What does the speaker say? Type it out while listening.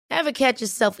Ever catch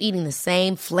yourself eating the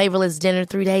same flavorless dinner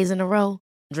 3 days in a row?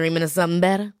 Dreaming of something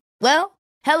better? Well,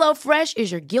 HelloFresh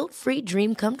is your guilt-free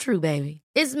dream come true, baby.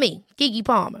 It's me, Keke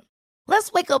Palmer.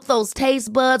 Let's wake up those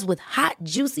taste buds with hot,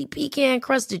 juicy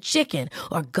pecan-crusted chicken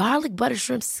or garlic butter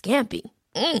shrimp scampi.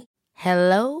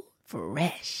 Hello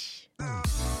Fresh.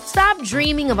 Stop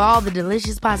dreaming of all the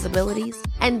delicious possibilities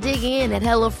and dig in at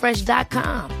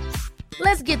HelloFresh.com.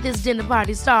 Let's get this dinner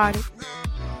party started.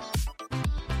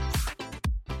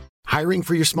 Hiring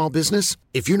for your small business?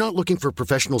 If you're not looking for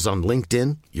professionals on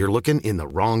LinkedIn, you're looking in the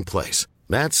wrong place.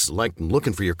 That's like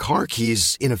looking for your car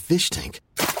keys in a fish tank.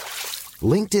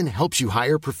 LinkedIn helps you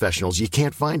hire professionals you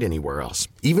can't find anywhere else,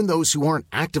 even those who aren't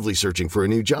actively searching for a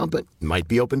new job but might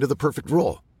be open to the perfect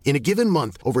role. In a given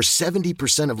month, over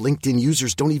 70% of LinkedIn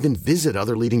users don't even visit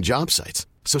other leading job sites.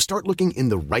 So start looking in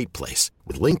the right place.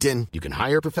 With LinkedIn, you can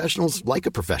hire professionals like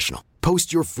a professional.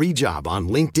 Post your free job on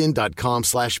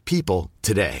linkedin.com/people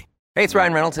today. Hey, it's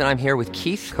Ryan Reynolds, and I'm here with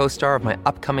Keith, co-star of my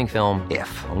upcoming film,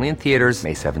 If, only in theaters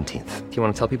May 17th. Do you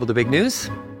want to tell people the big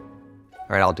news?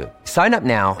 All right, I'll do it. Sign up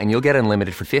now and you'll get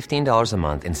unlimited for $15 a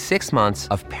month and 6 months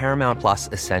of Paramount Plus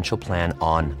Essential Plan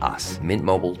on us.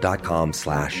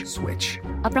 MintMobile.com/switch.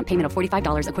 Upfront payment of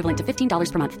 $45 equivalent to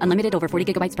 $15 per month. Unlimited over 40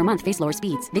 gigabytes per month. Face lower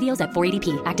speeds. Videos at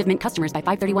 480p. Active Mint customers by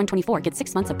 531.24 get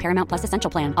 6 months of Paramount Plus Essential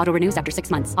Plan. Auto renews after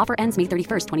 6 months. Offer ends May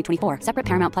 31st, 2024. Separate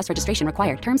Paramount Plus registration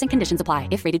required. Terms and conditions apply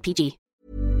if rated PG.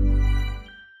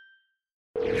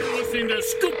 You're listening to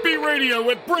Scoop B Radio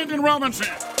with Brendan Robinson.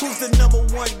 Who's the number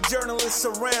one journalist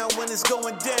around when it's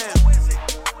going down?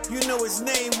 You know his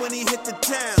name when he hit the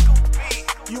town.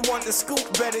 You want the scoop,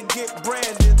 better get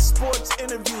Brandon. Sports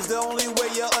interviews, the only way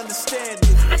you understand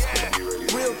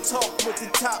it. Real talk with the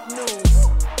top news.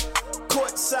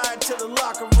 Courtside to the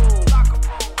locker room.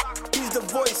 He's the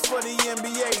voice for the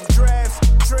NBA. Drafts,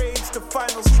 trades, the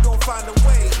finals, he gon' find a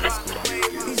way.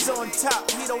 He's on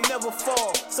top, he don't never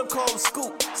fall. Some call him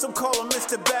Scoop, some call him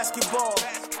Mr. Basketball.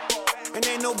 And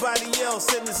ain't nobody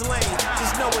else in his lane.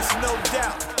 Just know it's no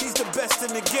doubt, he's the best in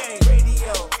the game.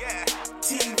 Radio,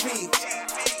 TV,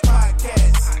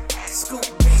 podcast, Scoop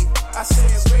B. I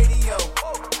said radio,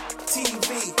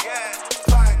 TV,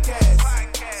 podcast,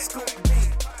 Scoop B.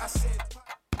 I said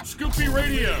Scoop B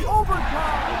Radio.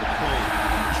 Overtime. On the plane,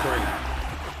 train,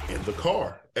 in the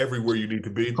car, everywhere you need to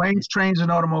be. Planes, trains,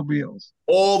 and automobiles.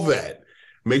 All that.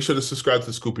 Make sure to subscribe to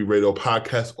the Scoop B Radio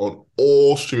podcast on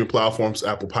all streaming platforms: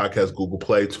 Apple Podcasts, Google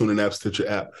Play, TuneIn app, Stitcher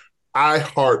app,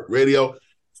 iHeartRadio.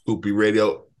 Scoop B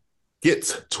Radio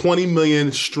gets 20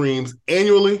 million streams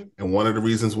annually, and one of the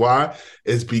reasons why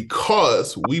is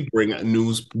because we bring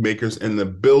newsmakers in the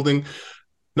building.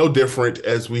 No different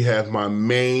as we have my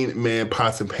main man,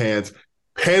 Pots and Pans,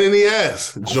 Pan in the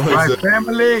Ass, joins us.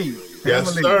 Family.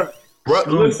 Yes, sir. Bro,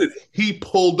 listen, he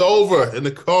pulled over in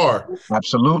the car.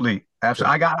 Absolutely.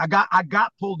 I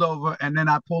got pulled over, and then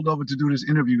I pulled over to do this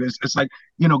interview. It's like,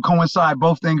 coincide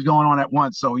both things going on at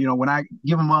once. So, when I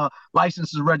give them a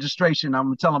license and registration, I'm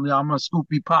gonna tell them, I'm on Scoop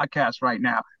B podcast right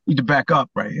now. You need to back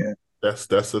up right here.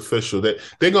 That's official. They're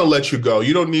gonna let you go.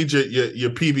 You don't need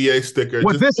your PBA sticker.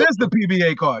 Well, this is the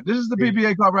PBA card. This is the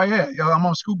PBA card right here. I'm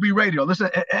on Scoop B Radio. Listen,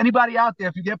 anybody out there,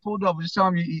 if you get pulled over, just tell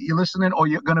them you're listening or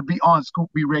you're gonna be on Scoop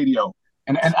B Radio.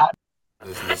 And I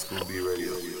listen to Scoop B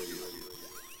Radio.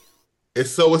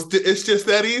 It's just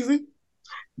that easy.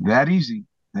 That easy.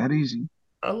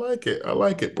 I like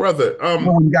it, brother.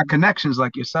 When you got connections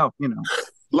like yourself,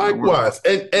 Likewise,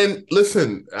 and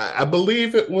listen, I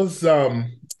believe it was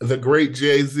the great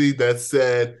Jay-Z that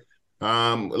said,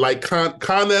 like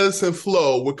Con Edison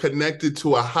Flow, we're connected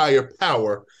to a higher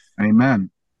power. Amen.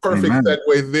 Perfect Amen.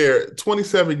 segue there.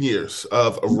 27 years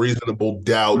of a reasonable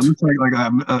doubt. Like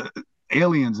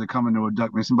aliens are coming to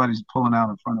abduct me. Somebody's pulling out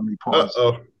in front of me.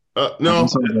 Pause. No.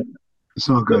 It's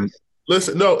all good.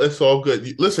 Listen, no, it's all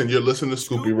good. Listen, you're listening to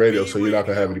Scoop B Radio, so you're not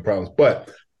going to have any problems. But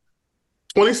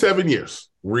 27 years,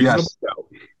 reasonable doubt,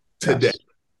 today. Yes.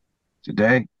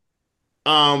 Today.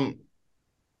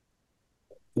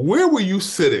 Where were you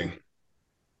sitting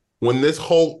when this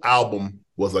whole album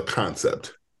was a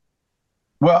concept?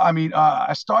 Well,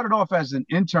 I started off as an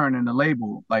intern in the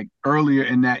label, like earlier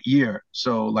in that year.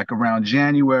 So like around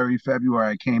January,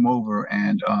 February, I came over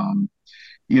and,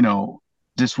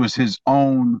 this was his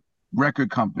own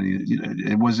record company.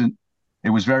 It was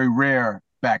very rare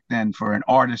back then for an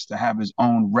artist to have his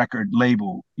own record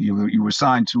label. You were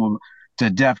signed to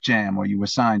Def Jam, or you were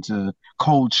signed to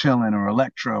Cold Chillin' or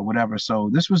Elektra or whatever. So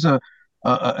this was a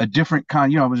different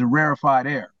kind, it was a rarefied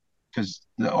air because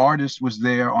the artist was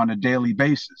there on a daily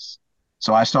basis.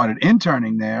 So I started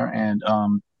interning there, and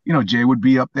Jay would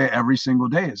be up there every single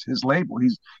day. It's his label.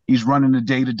 He's running the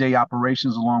day-to-day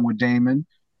operations along with Damon.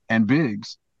 and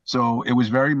Biggs. So it was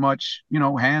very much,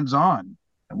 hands-on.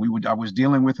 I was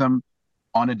dealing with him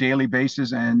on a daily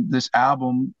basis, and this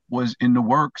album was in the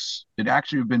works. It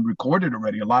actually had been recorded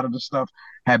already. A lot of the stuff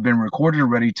had been recorded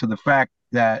already to the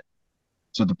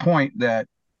point that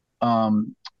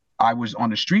I was on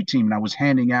the street team and I was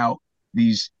handing out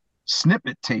these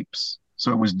snippet tapes.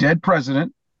 So it was Dead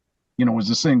President, was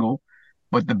the single,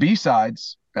 but the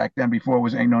B-sides back then, before it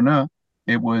was Ain't No Nuh,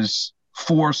 it was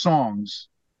 4 songs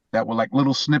that were like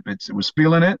little snippets. It was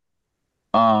Feeling It,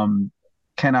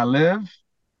 Can I Live,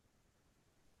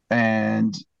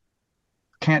 and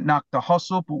Can't Knock the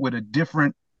Hustle, but with a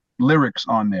different lyrics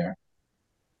on there.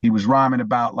 He was rhyming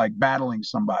about like battling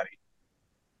somebody.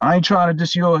 I ain't trying to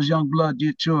diss yours, young blood,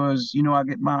 get yours. I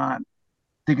get mine.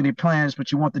 Thinking they plans,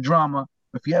 but you want the drama.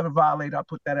 If you ever violate, I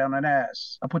put that on an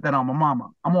ass. I put that on my mama.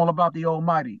 I'm all about the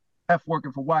almighty. F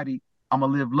working for Whitey. I'ma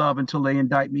live love until they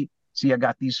indict me. See, I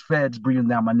got these feds breathing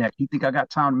down my neck. You think I got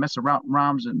time to mess around with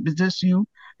rhymes and is this you?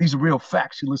 These are real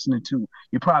facts you're listening to.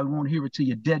 You probably won't hear it till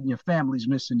you're dead and your family's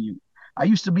missing you. I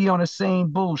used to be on the same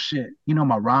bullshit.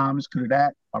 My rhymes could have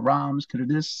that. My rhymes could have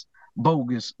this.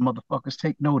 Bogus motherfuckers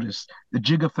take notice. The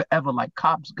jigger forever like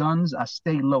cops' guns. I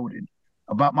stay loaded.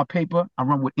 About my paper, I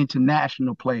run with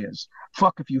international players.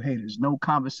 Fuck if you haters. No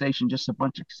conversation, just a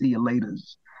bunch of see you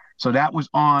laters. So that was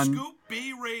on Scoop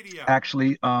B Radio.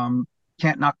 Actually,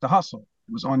 Can't Knock the Hustle.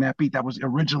 It was on that beat. That was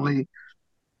originally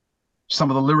some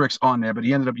of the lyrics on there, but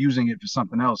he ended up using it for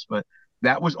something else. But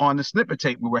that was on the snippet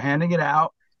tape. We were handing it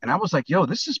out, and I was like, "Yo,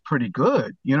 this is pretty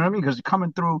good." You know what I mean? Because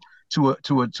coming through to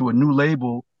a new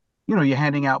label, you're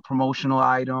handing out promotional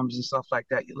items and stuff like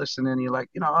that. You're listening, and you're like,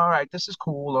 all right, this is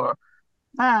cool, or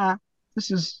this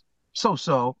is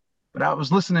so. But I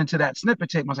was listening to that snippet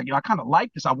tape. And I was like, I kind of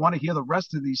like this. I want to hear the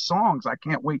rest of these songs. I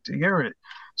can't wait to hear it.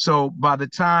 So by the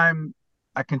time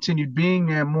I continued being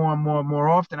there more and more and more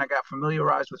often, I got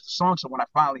familiarized with the songs. So when I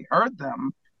finally heard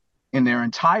them in their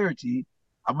entirety,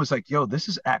 I was like, yo, this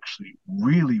is actually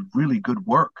really, really good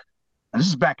work. And this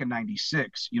is back in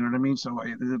 96, you know what I mean? So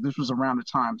this was around the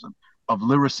times of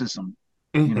lyricism.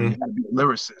 Mm-hmm. You had to be a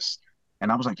lyricist.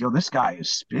 And I was like, yo, this guy is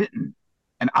spitting.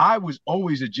 And I was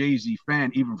always a Jay-Z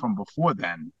fan, even from before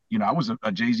then. I was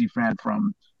a Jay-Z fan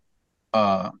from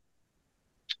Can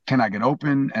I Get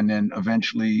Open? And then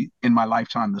eventually in my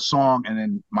lifetime, the song. And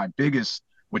then my biggest,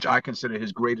 which I consider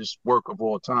his greatest work of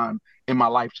all time, in my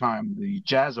lifetime, the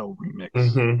Jazzo remix.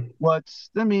 Mm-hmm.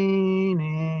 What's the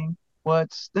meaning?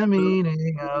 What's the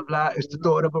meaning of life? It's the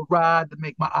thought of a ride to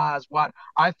make my eyes wide.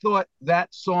 I thought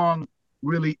that song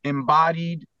really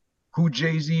embodied who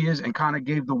Jay-Z is and kind of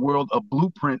gave the world a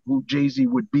blueprint who Jay-Z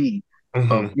would be,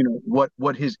 of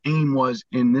what his aim was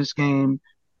in this game,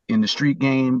 in the street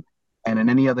game, and in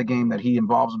any other game that he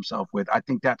involves himself with. I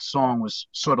think that song was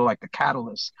sort of like the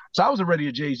catalyst. So I was already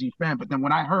a Jay-Z fan, but then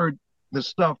when I heard the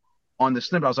stuff on the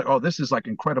snippet, I was like, oh, this is like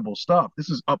incredible stuff. This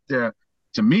is up there.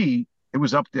 To me, it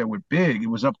was up there with Big. It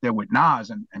was up there with Nas.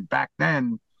 And back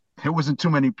then, there wasn't too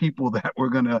many people that were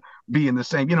going to be in the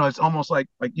same, it's almost like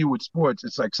you with sports.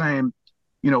 It's like saying,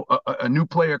 a new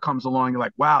player comes along, you're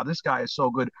like, wow, this guy is so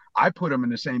good. I put him in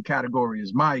the same category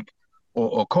as Mike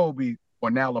or Kobe or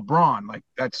now LeBron. Like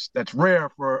that's rare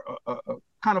for a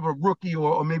kind of a rookie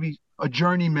or maybe a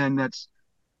journeyman that's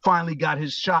finally got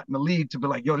his shot in the league to be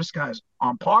like, yo, this guy's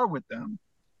on par with them.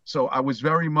 So I was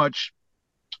very much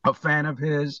a fan of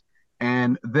his.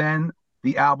 And then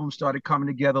the album started coming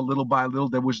together little by little.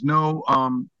 There was no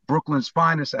Brooklyn's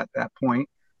Finest at that point.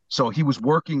 So he was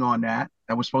working on that.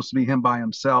 That was supposed to be him by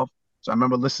himself. So I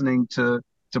remember listening to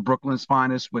Brooklyn's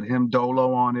Finest with him,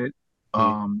 Dolo on it.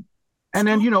 And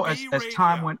then, as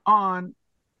time went on,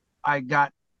 I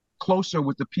got closer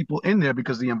with the people in there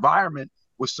because the environment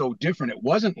was so different. It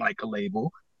wasn't like a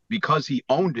label because he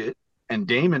owned it and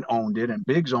Damon owned it and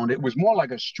Biggs owned it. It was more like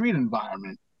a street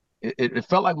environment. It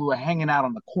felt like we were hanging out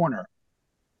on the corner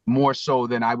more so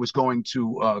than I was going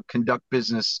to conduct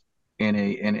business in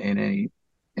a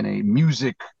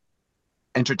music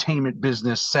entertainment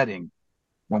business setting.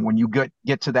 When you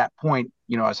get to that point,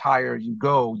 as higher you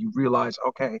go, you realize,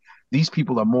 okay, these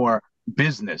people are more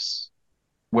business.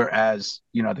 Whereas,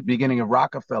 at the beginning of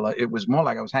Rockefeller, it was more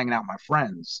like I was hanging out with my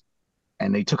friends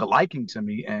and they took a liking to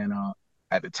me. And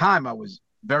at the time I was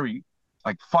very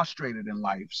frustrated in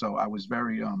life. So I was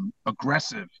very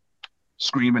aggressive,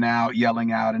 screaming out,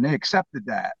 yelling out, and they accepted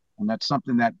that. And that's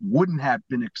something that wouldn't have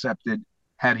been accepted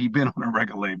had he been on a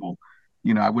record label.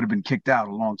 I would have been kicked out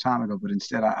a long time ago, but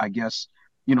instead, I guess,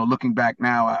 looking back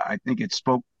now, I think it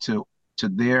spoke to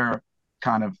their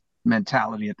kind of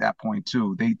mentality at that point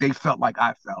too. They felt like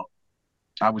I felt.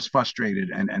 I was frustrated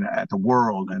and at the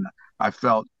world, and I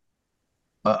felt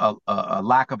a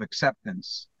lack of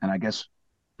acceptance. And I guess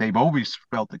they've always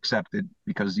felt accepted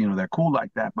because, they're cool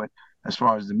like that. But as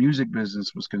far as the music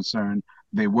business was concerned,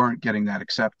 they weren't getting that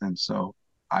acceptance. So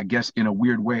I guess in a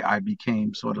weird way, I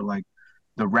became sort of like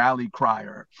the rally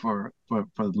crier for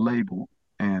the label.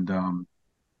 And,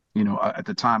 at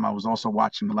the time I was also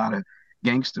watching a lot of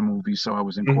gangster movies. So I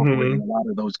was incorporating a lot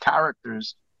of those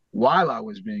characters while I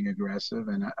was being aggressive.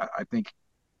 And I think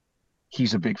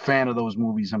he's a big fan of those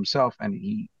movies himself, and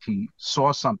he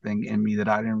saw something in me that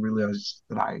I didn't realize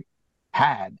that I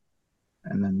had.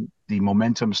 And then the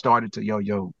momentum started to, yo,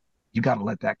 you got to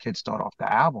let that kid start off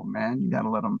the album, man. You got to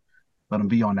let him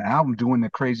be on the album doing the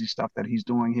crazy stuff that he's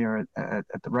doing here at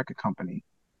the record company.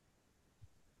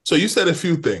 So you said a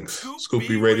few things.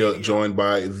 Scoopy Radio, joined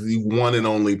by the one and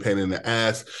only Pain in the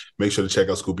Ass. Make sure to check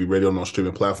out Scoopy Radio on all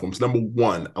streaming platforms. Number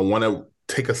one, I want to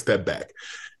take a step back.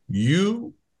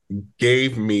 You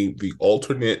gave me the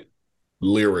alternate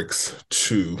lyrics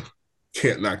to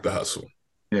Can't Knock the Hustle.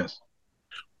 Yes.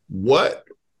 What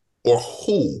or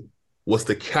who was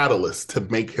the catalyst to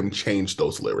make him change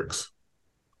those lyrics?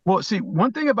 Well, see,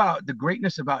 one thing about the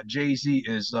greatness about Jay-Z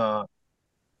is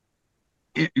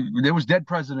there was Dead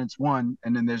Presidents 1,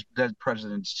 and then there's Dead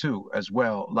Presidents 2 as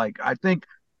well. Like, I think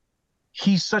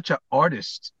he's such an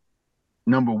artist,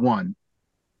 number one,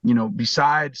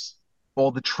 besides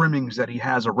all the trimmings that he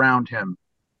has around him,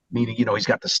 meaning, he's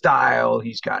got the style,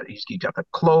 he's got the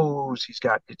clothes, he's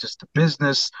got just the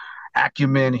business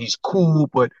acumen, he's cool,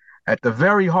 but at the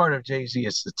very heart of Jay-Z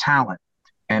is the talent.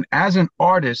 And as an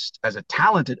artist, as a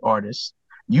talented artist,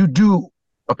 you do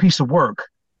a piece of work,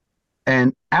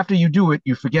 and after you do it,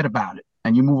 you forget about it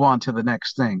and you move on to the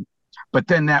next thing. But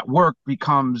then that work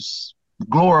becomes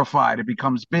glorified, it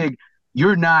becomes big.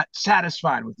 You're not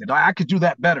satisfied with it. I could do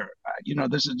that better.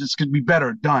 This could be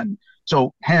better done.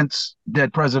 So hence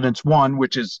Dead Presidents 1,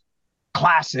 which is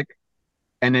classic,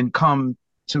 and then come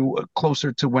to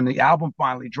closer to when the album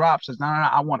finally drops, says, no,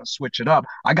 I want to switch it up.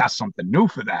 I got something new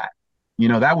for that.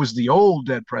 That was the old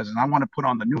Dead President. I want to put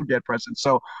on the new Dead President.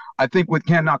 So I think with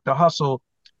Can't Knock the Hustle,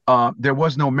 there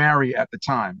was no Mary at the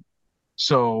time.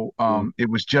 So it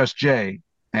was just Jay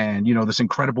and, this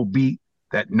incredible beat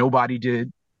that nobody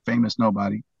did. Famous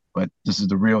nobody, but this is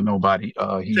the real nobody.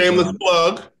 Shameless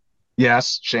plug.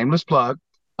 Yes, shameless plug.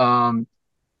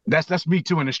 That's me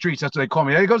too in the streets. That's what they call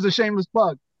me. There goes the shameless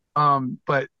plug.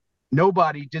 But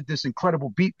nobody did this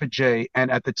incredible beat for Jay.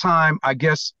 And at the time, I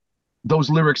guess those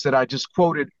lyrics that I just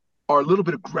quoted are a little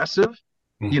bit aggressive.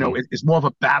 Mm-hmm. It's more of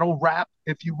a battle rap,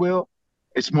 if you will.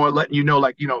 It's more letting you know,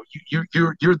 like,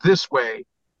 you're this way,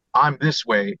 I'm this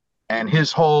way. And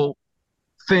his whole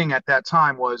thing at that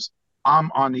time was,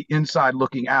 I'm on the inside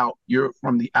looking out, you're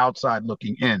from the outside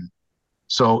looking in.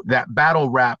 So that battle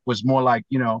rap was more like,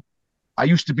 I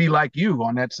used to be like you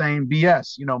on that same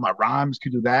BS. My rhymes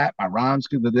could do that. My rhymes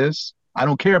could do this. I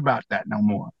don't care about that no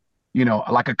more.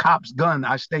 Like a cop's gun,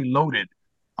 I stay loaded.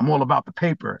 I'm all about the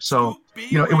paper. So,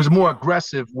 it was more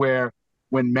aggressive, where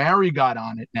when Mary got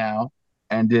on it now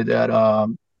and did that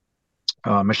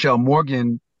Michelle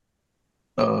Morgan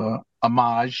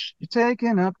homage, you're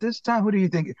taking up this time. Who do you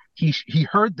think? He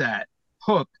heard that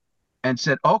hook and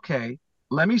said, okay,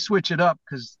 let me switch it up,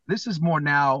 because this is more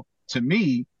now to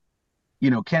me,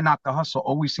 Can't Knock the Hustle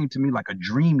always seemed to me like a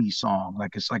dreamy song.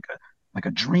 Like it's like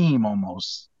a dream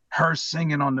almost. Her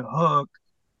singing on the hook.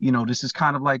 This is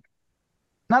kind of like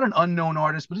not an unknown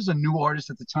artist, but it's a new artist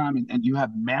at the time. And you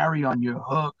have Mary on your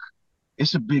hook.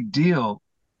 It's a big deal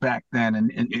back then,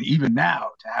 and even now,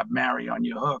 to have Mary on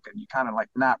your hook, and you kind of like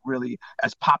not really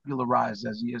as popularized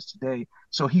as he is today.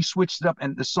 So he switched it up,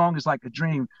 and the song is like a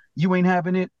dream. You ain't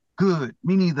having it? Good.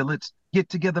 Me neither. Let's get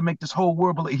together, make this whole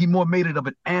world believe. He more made it of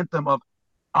an anthem of,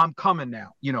 I'm coming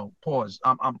now. Pause.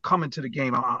 I'm coming to the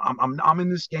game. I'm in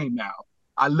this game now.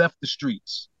 I left the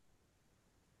streets.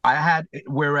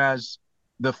 Whereas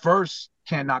the first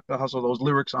Can't Knock the Hustle, those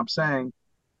lyrics I'm saying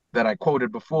that I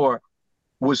quoted before,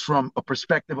 was from a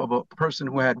perspective of a person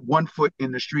who had 1 foot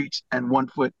in the streets and 1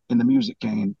 foot in the music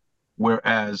game.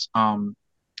 Whereas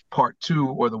part 2,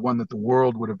 or the one that the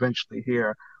world would eventually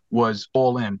hear, was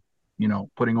all in,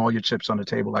 putting all your chips on the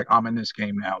table. Like, I'm in this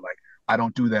game now. Like, I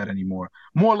don't do that anymore.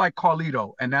 More like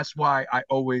Carlito. And that's why I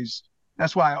always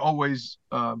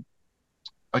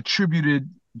attributed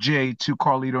Jay to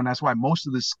Carlito. And that's why most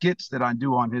of the skits that I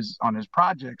do on his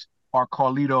projects are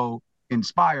Carlito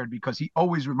inspired, because he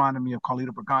always reminded me of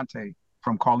Carlito Brigante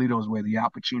from Carlito's Way, the Al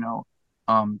Pacino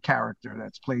character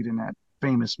that's played in that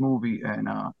famous movie. And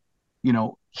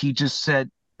he just said,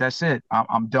 that's it.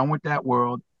 I'm done with that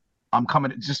world. I'm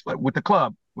coming just like with the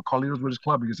club, with Carlito's with his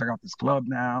club, because I got this club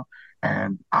now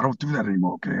and I don't do that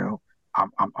anymore, KO.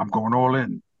 I'm going all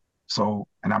in. So,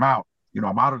 and I'm out.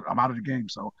 I'm out of the game.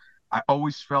 So I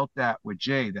always felt that with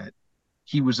Jay, that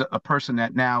he was a person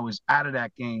that now is out of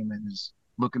that game and is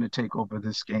looking to take over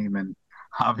this game. And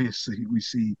obviously, we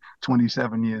see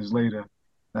 27 years later,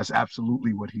 that's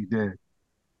absolutely what he did.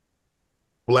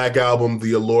 Black Album,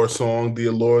 the Allure song, the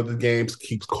allure of the games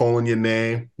keeps calling your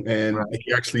name. And right.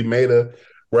 He actually made a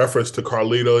reference to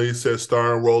Carlito. He said,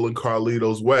 starring rolling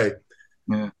Carlito's way.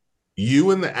 Yeah.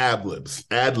 You and the ad-libs,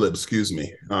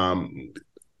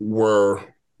 were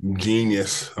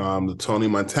genius. The Tony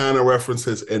Montana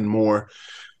references and more.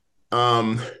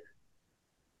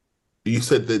 You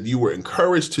said that you were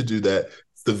encouraged to do that.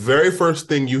 The very first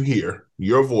thing you hear,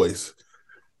 your voice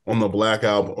on the Black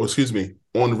Album,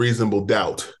 on Reasonable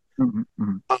Doubt.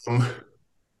 Mm-hmm.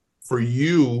 For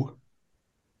you,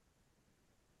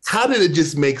 how did it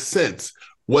just make sense?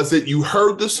 Was it you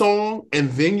heard the song and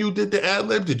then you did the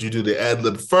ad-lib? Did you do the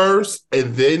ad-lib first?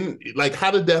 And then,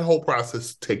 how did that whole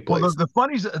process take place? Well,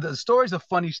 the story's a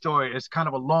funny story. It's kind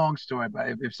of a long story, but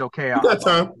if it's okay,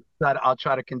 I'll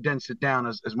try to condense it down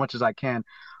as much as I can.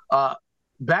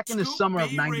 Back in the summer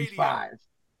of 95,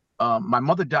 my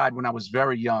mother died when I was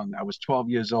very young. I was 12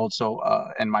 years old. So,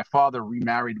 and my father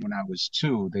remarried when I was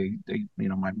 2.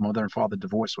 My mother and father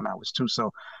divorced when I was 2.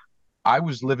 So I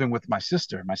was living with my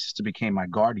sister. My sister became my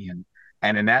guardian.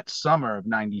 And in that summer of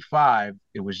 95,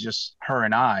 it was just her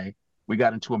and I. We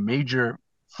got into a major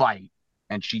fight.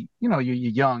 And she, you're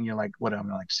young. You're like, I'm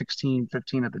like 16,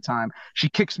 15 at the time. She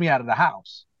kicks me out of the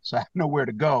house. So I have nowhere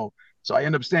to go. So I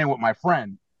end up staying with my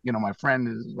friend. My friend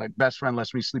is like best friend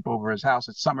lets me sleep over his house.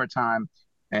 It's summertime.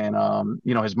 And,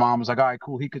 his mom was like, all right,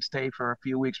 cool. He could stay for a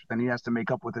few weeks, but then he has to make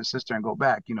up with his sister and go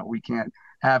back. We can't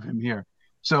have him here.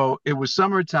 So it was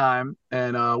summertime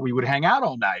and we would hang out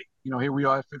all night. Here we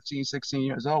are 15, 16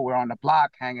 years old. We're on the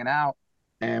block hanging out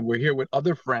and we're here with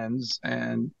other friends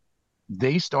and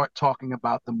they start talking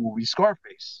about the movie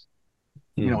Scarface.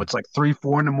 It's like 3,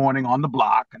 4 in the morning on the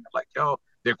block and they're like, yo,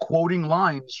 they're quoting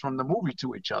lines from the movie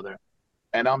to each other.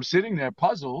 And I'm sitting there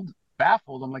puzzled,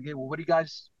 baffled. I'm like, hey, well, what are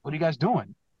you guys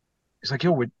doing? He's like,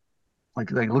 yo,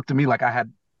 they looked at me like I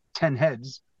had 10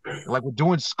 heads. They're like, we're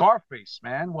doing Scarface,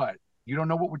 man. What? You don't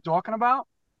know what we're talking about?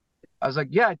 I was like,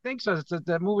 yeah, I think so. It's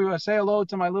that movie where I say hello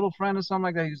to my little friend or something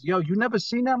like that. He goes, yo, you never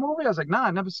seen that movie? I was like, nah,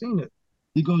 I never seen it.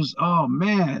 He goes, oh,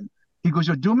 man. He goes,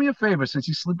 yo, do me a favor. Since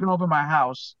he's sleeping over my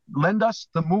house, lend us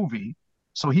the movie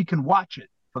so he can watch it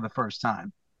for the first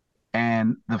time.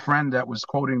 And the friend that was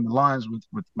quoting the lines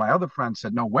with my other friend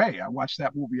said, no way. I watched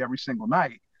that movie every single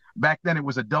night. Back then, it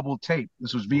was a double tape.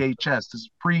 This was VHS. This is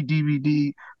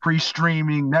pre-DVD,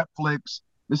 pre-streaming, Netflix.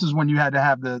 This is when you had to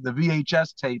have the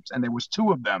VHS tapes, and there was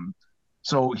 2 of them.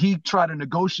 So he tried to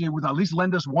negotiate with, at least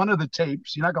lend us one of the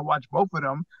tapes. You're not going to watch both of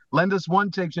them. Lend us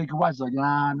one tape so you can watch. He's like,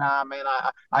 nah, man.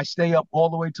 I stay up all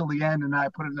the way till the end, and I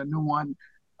put in a new one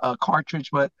cartridge.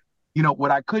 But,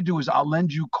 what I could do is I'll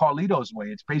lend you Carlito's Way.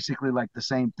 It's basically like the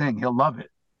same thing. He'll love it.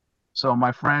 So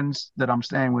my friends that I'm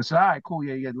staying with said, all right, cool.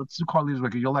 Yeah. Let's do Carlito's Way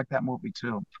because you'll like that movie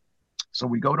too. So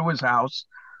we go to his house.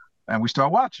 And we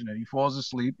start watching it. He falls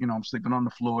asleep. I'm sleeping on the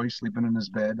floor. He's sleeping in his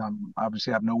bed. I'm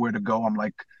obviously have nowhere to go. I'm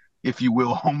like, if you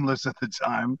will, homeless at the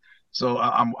time. So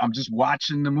I'm just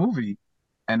watching the movie,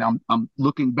 and I'm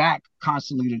looking back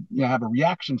constantly to have a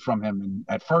reaction from him. And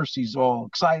at first he's all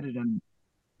excited, and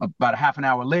about a half an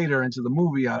hour later into the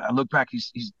movie, I look back.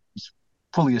 He's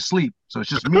fully asleep. So it's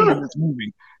just me in this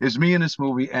movie. It's me in this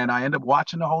movie, and I end up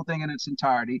watching the whole thing in its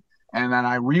entirety. And then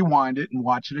I rewind it and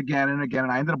watch it again and again.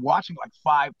 And I ended up watching like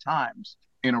 5 times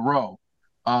in a row.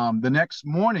 The next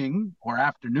morning or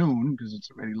afternoon, because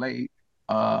it's already late,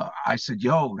 I said,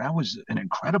 yo, that was an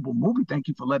incredible movie. Thank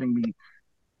you for letting me,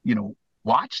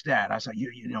 watch that. I said,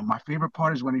 my favorite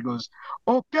part is when he goes,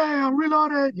 okay, I'm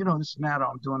reloaded. This and that.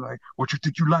 I'm doing like, what, you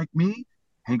think you like me?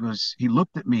 And he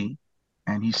looked at me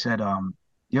and he said,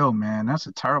 yo, man, that's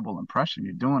a terrible impression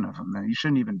you're doing of him, man. You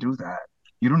shouldn't even do that.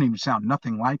 You don't even sound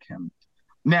nothing like him.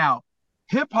 Now,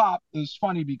 hip-hop is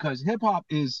funny because hip-hop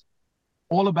is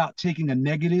all about taking a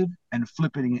negative and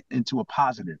flipping it into a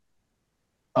positive,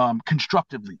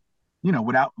 constructively,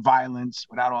 without violence,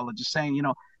 without all of just saying,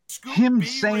 him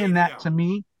saying that to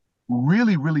me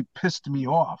really, really pissed me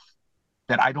off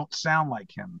that I don't sound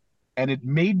like him. And it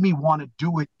made me want to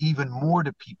do it even more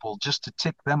to people just to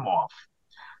tick them off.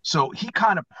 So he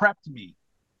kind of prepped me.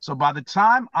 So by the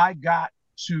time I got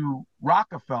to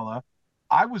Rockefeller,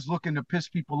 I was looking to piss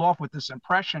people off with this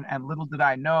impression, and little did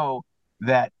I know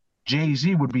that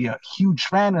Jay-Z would be a huge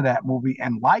fan of that movie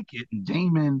and like it, and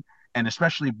Damon and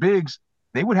especially Biggs,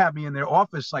 they would have me in their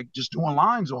office like just doing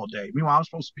lines all day. Meanwhile, I was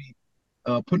supposed to be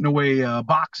putting away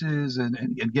boxes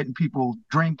and getting people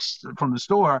drinks from the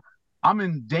store. I'm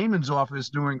in Damon's office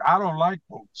doing I Don't Like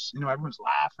Boats. Everyone's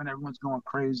laughing, everyone's going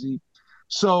crazy.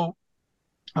 So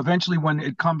eventually, when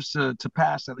it comes to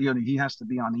pass that he has to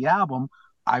be on the album,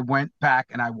 I went back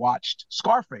and I watched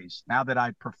Scarface. Now that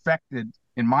I perfected,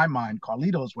 in my mind,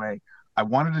 Carlito's Way, I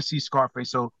wanted to see Scarface.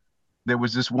 So there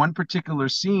was this one particular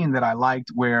scene that I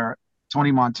liked where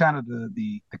Tony Montana,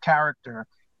 the character,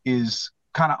 is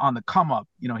kind of on the come up.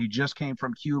 He just came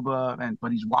from Cuba,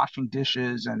 but he's washing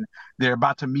dishes, and they're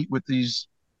about to meet with these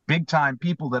big time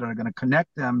people that are going to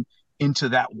connect them into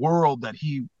that world that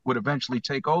he would eventually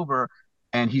take over.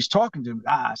 And he's talking to him.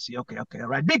 I see. Okay, all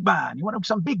right. Big man, you want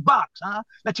some big bucks, huh?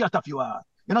 Let's see how tough you are.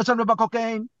 You know something about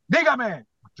cocaine? Dígame.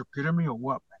 You kidding me or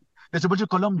what, man? There's a bunch of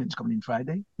Colombians coming in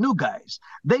Friday. New guys.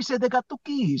 They said they got 2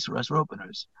 keys for us for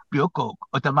openers. Pure Coke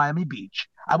at the Miami Beach.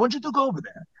 I want you to go over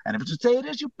there. And if it's a say it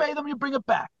is, you pay them, you bring it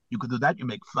back. You could do that, you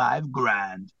make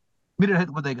 $5,000. Meet at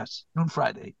Bodegas, noon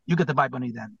Friday. You get the buy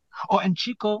money then. Oh, and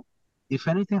Chico, if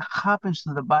anything happens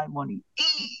to the buy money,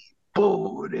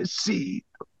 pobrecito.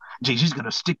 Jay-Z's going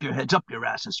to stick your heads up your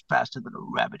asses faster than a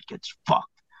rabbit gets fucked.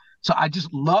 So I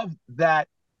just loved that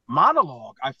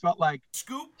monologue. I felt like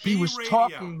he was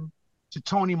talking to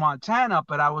Tony Montana,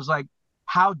 but I was like,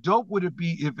 how dope would it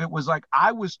be if it was like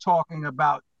I was talking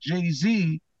about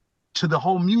Jay-Z to the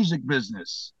whole music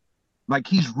business? Like,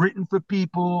 he's written for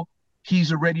people.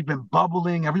 He's already been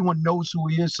bubbling. Everyone knows who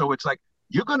he is. So it's like,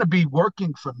 you're going to be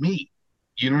working for me.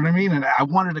 You know what I mean? And I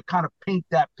wanted to kind of paint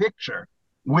that picture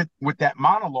with that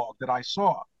monologue that I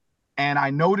saw. And I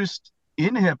noticed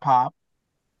in hip hop,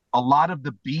 a lot of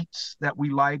the beats that we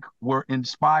like were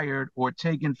inspired or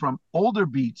taken from older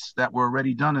beats that were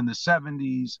already done in the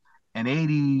 70s and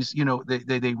 80s.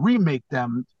 They remake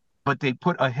them, but they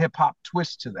put a hip hop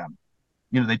twist to them.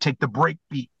 They take the break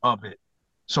beat of it.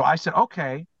 So I said,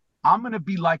 okay, I'm going to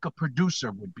be like a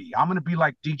producer would be. I'm going to be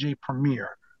like DJ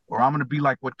Premier, or I'm going to be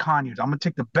like what Kanye is. I'm going to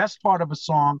take the best part of a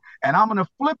song and I'm going to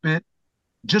flip it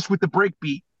just with the break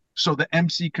beat so the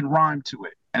MC can rhyme to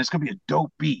it. And it's going to be a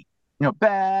dope beat.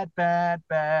 Bad, bad,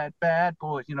 bad, bad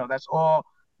boys. That's all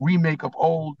remake of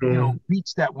old,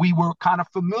 beats that we were kind of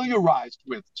familiarized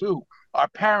with too. Our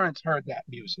parents heard that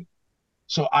music.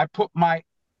 So I put my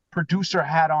producer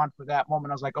hat on for that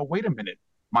moment. I was like, oh, wait a minute.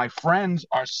 My friends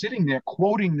are sitting there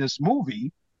quoting this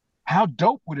movie. How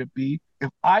dope would it be if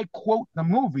I quote the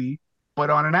movie, but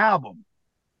on an album?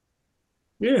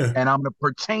 Yeah. And I'm going to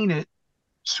pertain it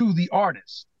to the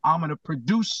artist. I'm going to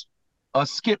produce a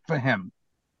skit for him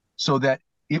so that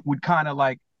it would kind of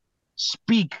like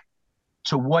speak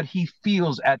to what he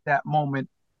feels at that moment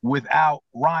without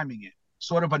rhyming it.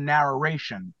 Sort of a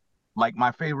narration, like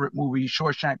my favorite movie,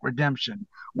 Shawshank Redemption.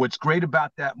 What's great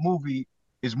about that movie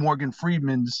is Morgan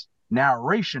Freeman's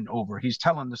narration over. He's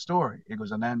telling the story. It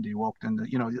goes, and Andy walked in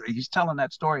he's telling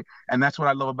that story. And that's what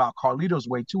I love about Carlito's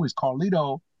Way too, is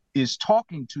Carlito is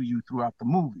talking to you throughout the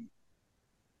movie.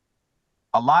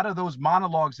 A lot of those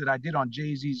monologues that I did on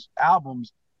Jay-Z's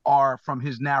albums are from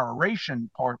his narration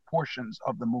portions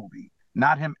of the movie,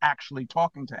 not him actually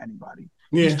talking to anybody.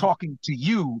 Yeah. He's talking to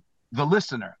you, the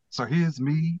listener. So here's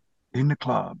me in the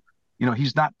club.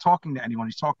 He's not talking to anyone.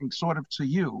 He's talking sort of to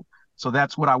you. So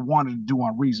that's what I wanted to do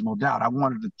on Reasonable Doubt. I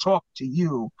wanted to talk to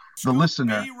you, the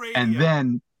listener, and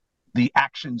then the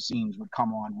action scenes would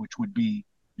come on, which would be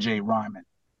Jay rhyming.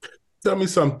 Tell me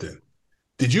something.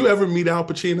 Did you ever meet Al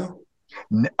Pacino?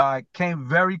 I came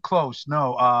very close.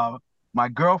 No, my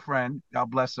girlfriend,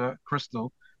 God bless her,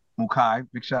 Crystal Mukai,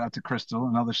 big shout out to Crystal,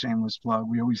 another shameless plug.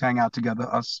 We always hang out together,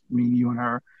 us, me, you, and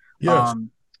her. Yes.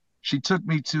 She took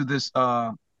me to this,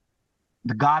 The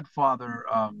Godfather.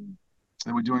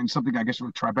 They were doing something, I guess,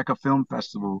 with Tribeca Film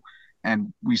Festival,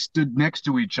 and we stood next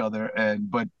to each other.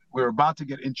 But we were about to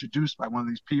get introduced by one of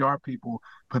these PR people,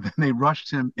 but then they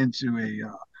rushed him into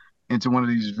one of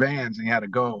these vans and he had to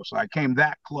go. So I came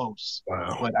that close.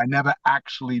 Wow. But I never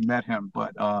actually met him.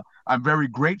 But I'm very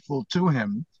grateful to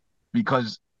him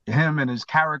because him and his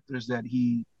characters that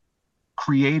he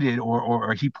created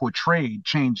or he portrayed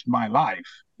changed my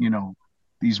life.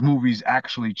 These movies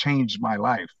actually changed my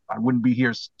life. I wouldn't be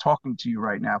here talking to you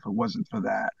right now if it wasn't for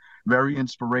that. Very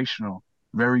inspirational,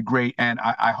 very great. And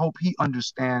I hope he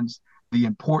understands the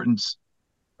importance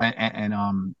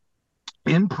and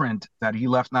imprint that he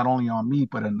left not only on me,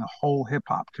 but in the whole hip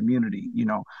hop community.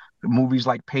 The movies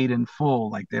like Paid in Full,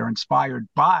 like they're inspired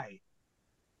by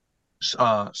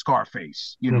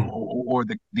Scarface, or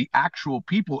the actual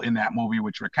people in that movie,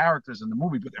 which were characters in the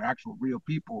movie, but they're actual real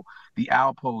people. The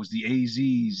Alpos, the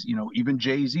AZs, even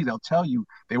Jay-Z, they'll tell you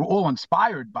they were all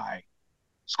inspired by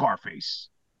Scarface.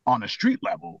 on a street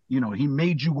level. He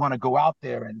made you want to go out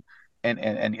there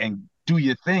and do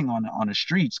your thing on the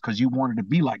streets because you wanted to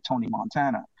be like Tony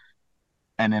Montana.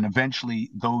 And then eventually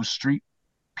those street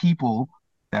people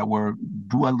that were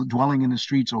dwelling in the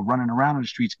streets or running around in the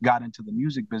streets got into the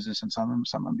music business, and some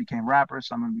of them became rappers,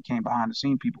 some of them became behind the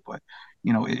scene people. But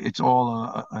it's all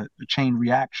a chain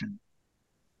reaction,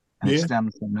 and it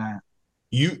stems from that.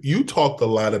 You talked a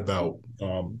lot about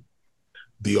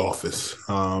The Office.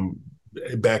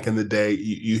 Back in the day,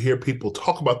 you hear people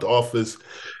talk about The Office.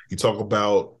 You talk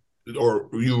about, or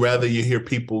you hear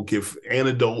people give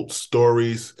anecdote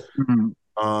stories. Mm-hmm.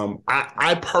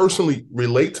 I personally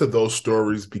relate to those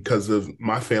stories because of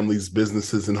my family's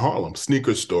businesses in Harlem,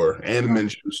 sneaker store and a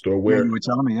men's shoe store. Where you were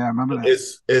telling me, I remember that.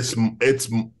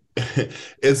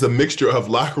 It's a mixture of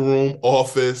locker room,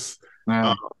 office,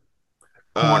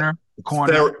 corner,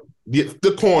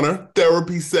 the corner,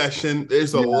 therapy session.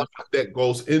 There's a lot that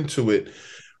goes into it.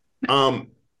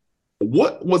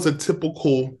 What was a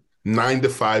typical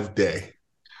 9-to-5 day?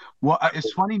 Well,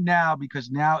 it's funny now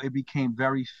because now it became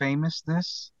very famous,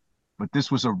 but this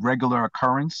was a regular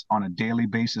occurrence on a daily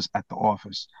basis at the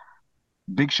office.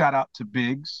 Big shout out to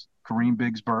Biggs, Kareem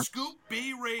Biggs Burks,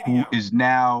 who is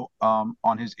now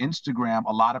on his Instagram.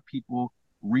 A lot of people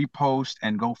repost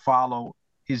and go follow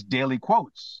his daily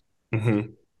quotes.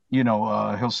 Mm-hmm.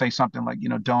 He'll say something like,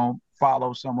 don't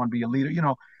follow someone, be a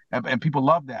leader, and people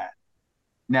love that.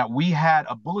 Now, we had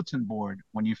a bulletin board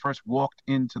when you first walked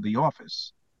into the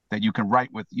office that you can write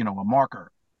with, a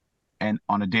marker. And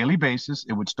on a daily basis,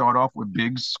 it would start off with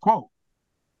Biggs' quote.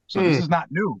 So this is not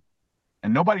new.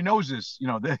 And nobody knows this,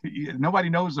 nobody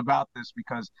knows about this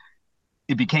because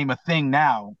it became a thing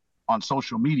now on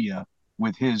social media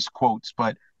with his quotes.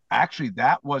 But actually,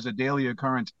 that was a daily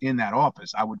occurrence in that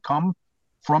office. I would come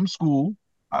from school.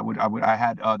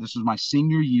 This was my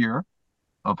senior year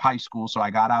of high school. So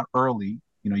I got out early.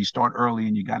 You start early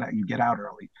and you get out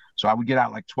early. So I would get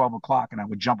out like 12 o'clock and I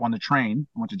would jump on the train.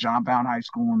 I went to John Bowne High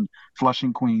School in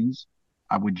Flushing, Queens.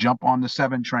 I would jump on the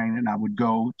 7 train and I would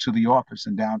go to the office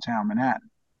in downtown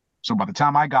Manhattan. So by the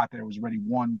time I got there, it was already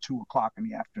 1, 2 o'clock in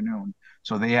the afternoon.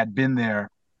 So they had been there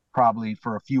probably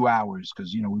for a few hours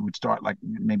because, we would start like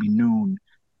maybe noon.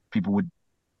 People would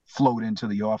float into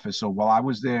the office. So while I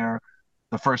was there,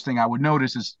 the first thing I would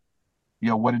notice is,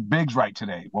 what did Biggs write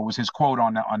today? What was his quote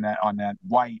on that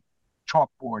white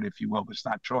chalkboard, if you will? But it's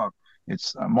not chalk,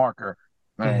 it's a marker.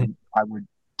 And I would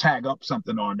tag up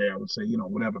something on there. I would say,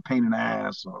 whatever, pain in the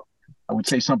ass, or I would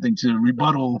say something to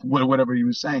rebuttal whatever he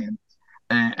was saying.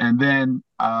 And then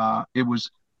it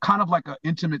was kind of like an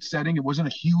intimate setting. It wasn't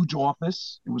a huge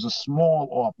office. It was a small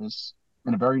office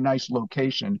in a very nice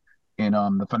location in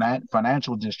the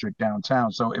financial district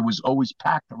downtown. So it was always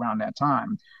packed around that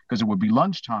time because it would be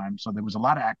lunchtime. So there was a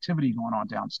lot of activity going on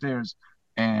downstairs.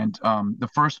 And the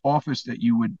first office that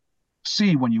you would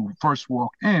see when you first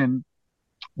walked in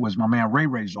was my man Ray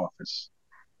Ray's office.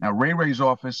 Now, Ray Ray's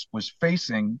office was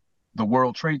facing the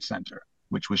World Trade Center,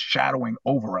 which was shadowing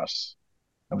over us.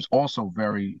 It was also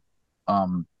very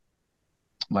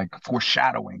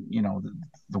foreshadowing,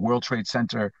 the World Trade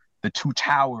Center. The 2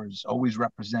 towers always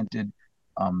represented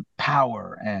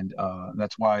power, and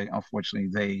that's why, unfortunately,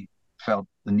 they felt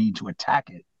the need to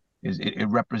attack it. It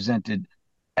represented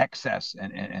excess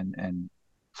and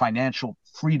financial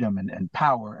freedom and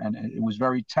power, and it was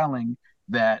very telling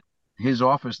that his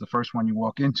office, the first one you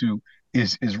walk into,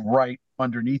 is right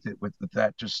underneath it with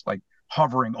that just like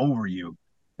hovering over you.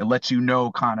 It lets you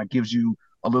know, kind of gives you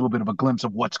a little bit of a glimpse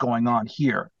of what's going on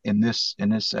here in this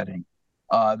setting.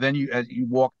 Then as you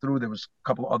walk through, there was a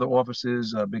couple of other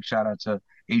offices. Big shout out to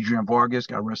Adrian Vargas,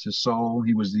 God rest his soul.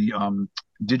 He was the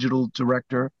digital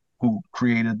director who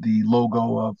created the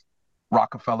logo of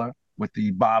Rockefeller with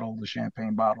the bottle, the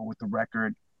champagne bottle with the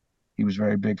record. He was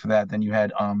very big for that. Then you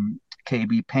had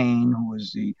KB Payne, who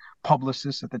was the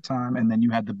publicist at the time. And then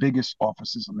you had the biggest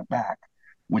offices in the back,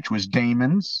 which was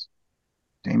Damon's.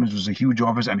 Damon's was a huge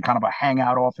office and kind of a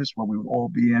hangout office where we would all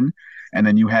be in. And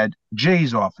then you had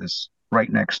Jay's office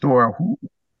right next door, who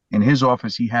in his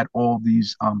office, he had all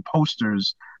these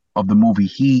posters of the movie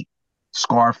Heat,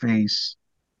 Scarface,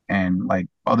 and like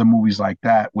other movies like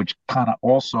that, which kind of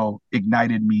also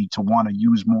ignited me to want to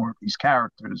use more of these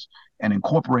characters and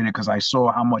incorporate it because I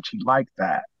saw how much he liked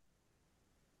that.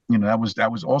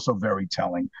 That was also very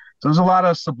telling. So there's a lot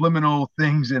of subliminal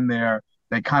things in there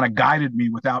that kind of guided me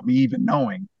without me even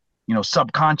knowing.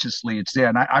 Subconsciously it's there.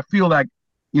 And I feel like,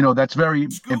 that's very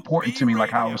important to me, like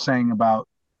how I was saying about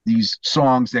these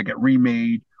songs that get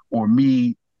remade or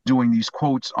me doing these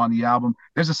quotes on the album.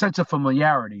 There's a sense of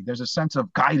familiarity. There's a sense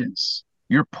of guidance.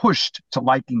 You're pushed to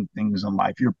liking things in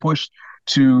life. You're pushed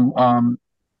to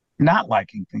not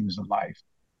liking things in life,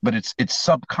 but it's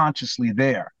subconsciously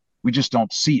there. We just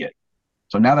don't see it.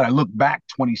 So now that I look back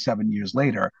 27 years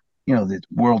later, you know, the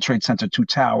World Trade Center 2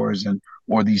 towers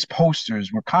or these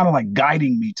posters were kind of like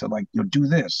guiding me to like, you know, do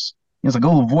this. It's like a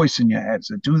little voice in your head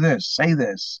said, do this, say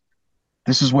this.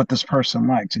 This is what this person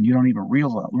likes. And you don't even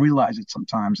realize it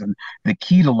sometimes. And the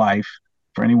key to life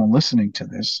for anyone listening to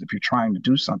this, if you're trying to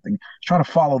do something, try to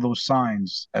follow those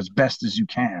signs as best as you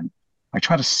can. Like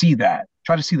try to see that,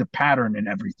 try to see the pattern in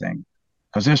everything,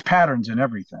 because there's patterns in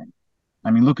everything. I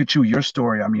mean, look at you, your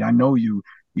story. I mean, I know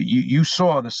you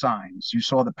saw the signs, you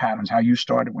saw the patterns, how you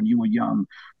started when you were young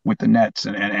with the Nets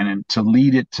and to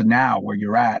lead it to now where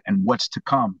you're at and what's to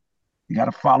come. You got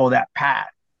to follow that path,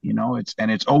 you know,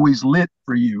 it's always lit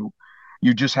for you.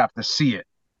 You just have to see it,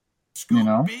 you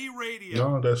know?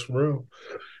 No, that's real.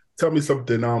 Tell me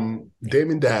something.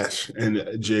 Damon Dash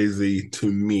and Jay-Z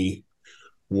to me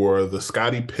were the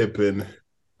Scottie Pippen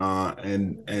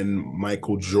and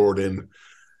Michael Jordan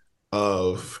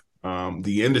of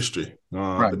the industry,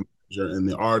 right. The manager and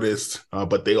the artist,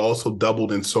 but they also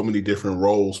doubled in so many different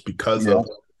roles because of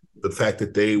the fact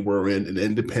that they were in an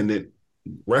independent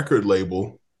record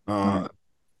label,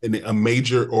 in a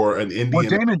major or an Indian. Well,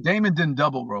 Damon didn't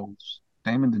double roles.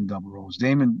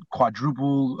 Damon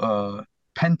quadruple,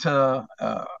 penta,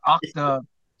 octa.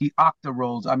 He octa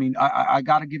roles. I mean, I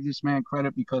got to give this man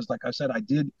credit because, like I said, I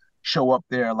did show up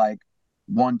there like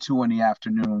 1, 2 in the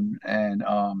afternoon, and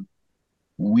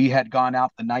we had gone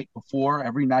out the night before.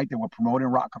 Every night they were promoting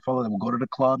Rockefeller. They would go to the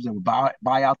clubs. They would buy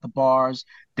out the bars.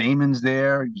 Damon's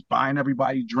there. He's buying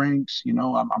everybody drinks. You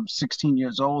know, I'm 16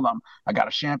 years old. I got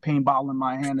a champagne bottle in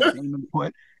my hand that Damon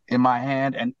put in my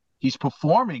hand, and he's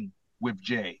performing with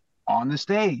Jay on the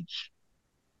stage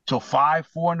till 5,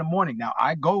 4 in the morning. Now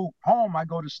I go home, I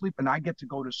go to sleep, and I get to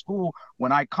go to school.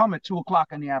 When I come at 2 o'clock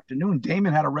in the afternoon,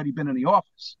 Damon had already been in the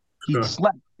office. He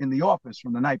slept in the office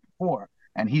from the night before.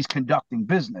 And he's conducting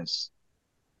business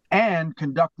on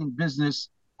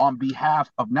behalf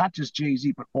of not just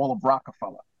Jay-Z, but all of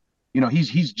Rockefeller. You know,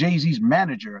 he's Jay-Z's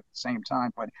manager at the same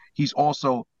time, but he's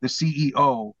also the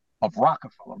CEO of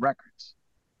Rockefeller Records.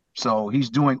 So he's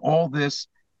doing all this,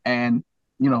 and,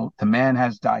 you know, the man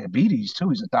has diabetes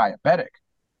too. He's a diabetic.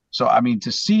 So, I mean,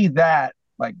 to see that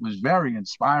like was very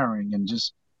inspiring,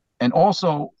 and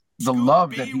also the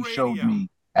love that he showed me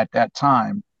at that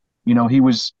time. You know,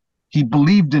 he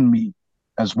believed in me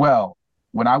as well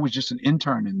when I was just an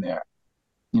intern in there.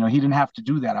 You know, he didn't have to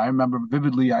do that. I remember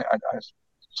vividly, I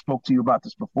spoke to you about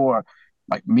this before,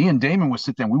 like me and Damon would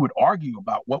sit there and we would argue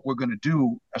about what we're going to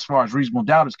do as far as Reasonable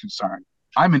Doubt is concerned.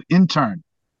 I'm an intern.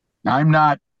 I'm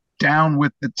not down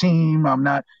with the team.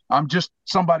 I'm just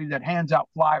somebody that hands out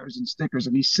flyers and stickers,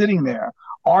 and he's sitting there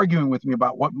arguing with me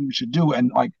about what we should do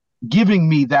and like giving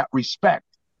me that respect.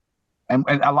 And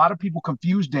a lot of people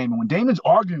confuse Damon. When Damon's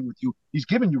arguing with you, he's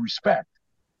giving you respect.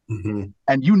 Mm-hmm.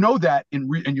 And you know that in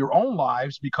your own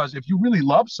lives, because if you really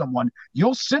love someone,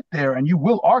 you'll sit there and you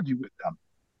will argue with them.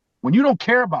 When you don't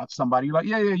care about somebody, you're like,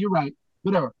 yeah, you're right.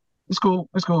 Whatever. It's cool.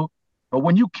 But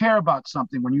when you care about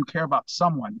something, when you care about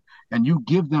someone and you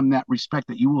give them that respect,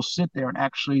 that you will sit there and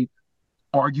actually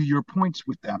argue your points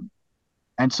with them.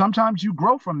 And sometimes you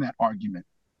grow from that argument.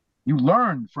 You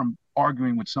learn from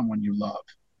arguing with someone you love.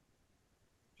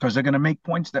 Because they're going to make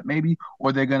points that maybe,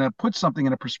 or they're going to put something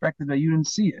in a perspective that you didn't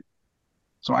see it.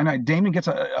 So I know Damon gets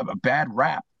a bad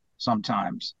rap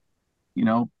sometimes, you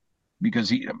know, because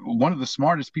he's one of the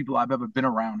smartest people I've ever been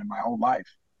around in my whole life.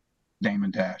 Damon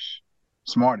Dash,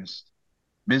 smartest,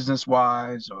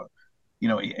 business-wise, or, you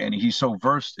know, and he's so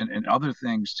versed in other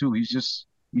things too. He's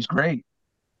great.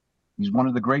 He's one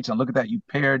of the greats. And look at that, you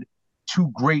paired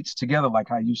 2 greats together, like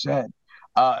how you said.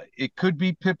 It could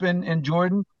be Pippen and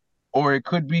Jordan, or it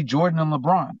could be Jordan and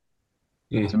LeBron.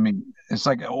 To me, it's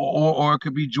like, or it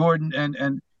could be Jordan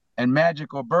and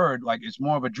Magic or Bird. Like, it's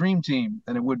more of a dream team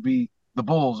than it would be the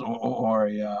Bulls or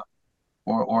an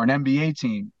NBA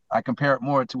team. I compare it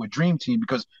more to a dream team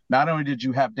because not only did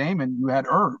you have Damon, you had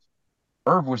Irv.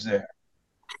 Irv was there.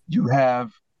 You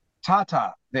have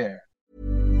Tata there.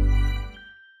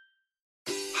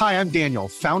 Hi, I'm Daniel,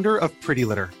 founder of Pretty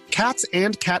Litter. Cats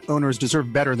and cat owners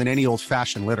deserve better than any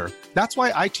old-fashioned litter. That's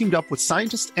why I teamed up with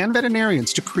scientists and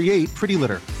veterinarians to create Pretty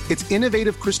Litter. Its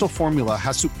innovative crystal formula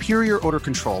has superior odor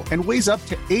control and weighs up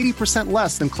to 80%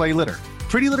 less than clay litter.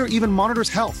 Pretty Litter even monitors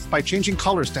health by changing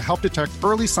colors to help detect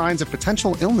early signs of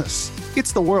potential illness.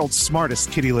 It's the world's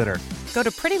smartest kitty litter. Go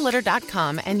to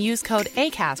prettylitter.com and use code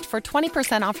ACAST for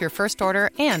 20% off your first order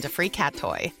and a free cat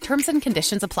toy. Terms and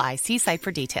conditions apply. See site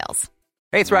for details.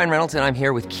 Hey, it's Ryan Reynolds, and I'm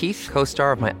here with Keith,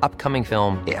 co-star of my upcoming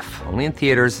film, If, only in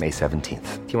theaters May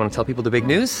 17th. Do you want to tell people the big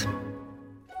news?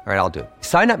 All right, I'll do it.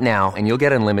 Sign up now and you'll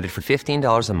get unlimited for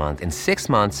 $15 a month and 6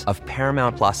 months of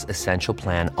Paramount Plus Essential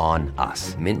Plan on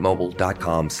us.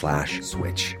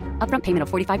 MintMobile.com/switch. Upfront payment of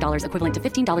 $45 equivalent to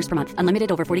 $15 per month.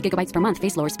 Unlimited over 40 gigabytes per month.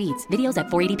 Face lower speeds. Videos at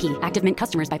 480p. Active Mint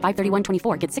customers by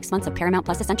 531.24 get 6 months of Paramount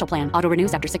Plus Essential Plan. Auto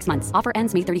renews after 6 months. Offer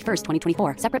ends May 31st,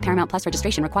 2024. Separate Paramount Plus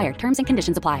registration required. Terms and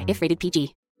conditions apply if rated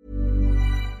PG.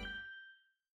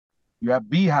 You have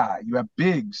Beehive. You have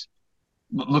Biggs.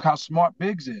 Look how smart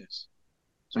Biggs is.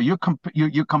 So you're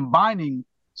combining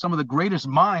some of the greatest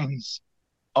minds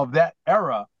of that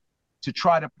era to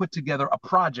try to put together a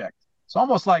project. It's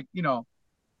almost like, The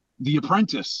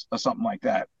Apprentice or something like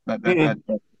that. That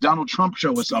Donald Trump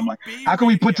show or something like. How can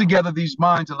we put together these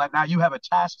minds and now you have a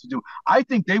task to do? I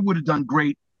think they would have done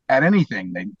great at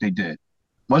anything they did. It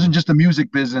wasn't just the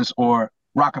music business or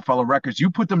Rockefeller Records.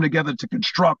 You put them together to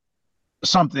construct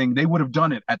something, they would have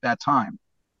done it at that time.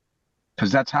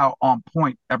 Because that's how on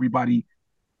point everybody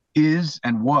is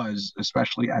and was,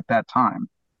 especially at that time.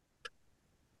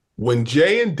 When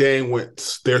Jay and Dame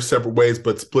went their separate ways,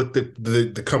 but split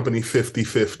the company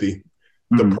 50-50,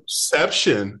 the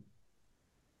perception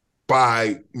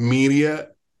by media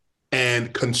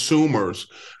and consumers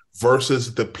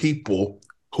versus the people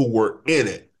who were in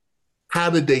it, how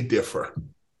did they differ?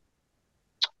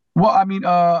 Well, I mean,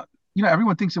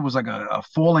 everyone thinks it was like a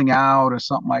falling out or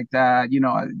something like that.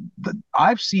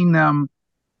 I've seen them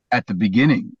at the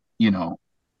beginning,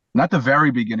 not the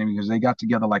very beginning, because they got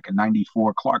together like in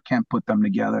 '94. Clark Kent put them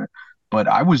together. But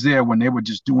I was there when they were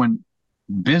just doing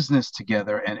business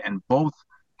together and both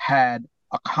had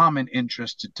a common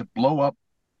interest to blow up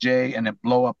Jay and then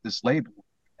blow up this label.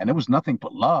 And it was nothing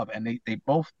but love. And they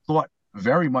both thought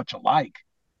very much alike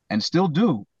and still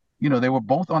do. They were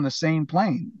both on the same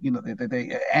plane.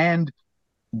 And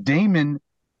Damon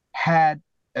had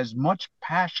as much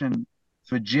passion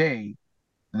for Jay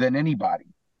than anybody.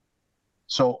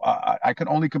 So I could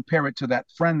only compare it to that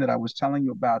friend that I was telling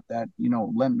you about that,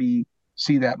 let me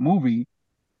see that movie,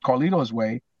 Carlito's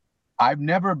Way. I've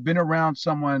never been around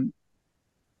someone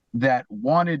that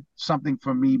wanted something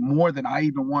from me more than I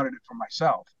even wanted it for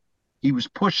myself. He was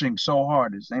pushing so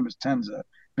hard. His name is Tenza.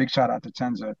 Big shout out to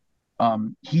Tenza.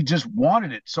 He just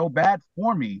wanted it so bad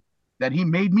for me that he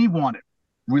made me want it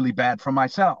really bad for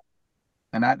myself.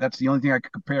 And that's the only thing I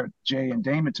could compare Jay and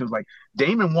Damon to. Like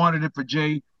Damon wanted it for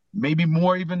Jay, maybe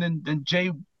more even than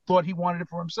Jay thought he wanted it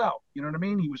for himself. You know what I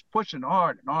mean? He was pushing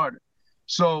hard and harder.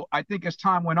 So I think as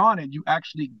time went on and you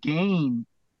actually gain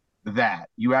that,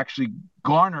 you actually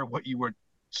garner what you were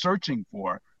searching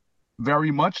for,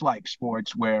 very much like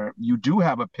sports where you do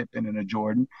have a Pippen and a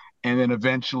Jordan, and then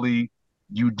eventually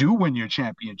you do win your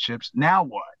championships. Now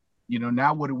what?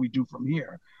 Now what do we do from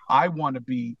here? I want to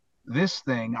be this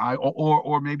thing,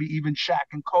 or maybe even Shaq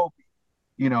and Kobe.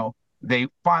 They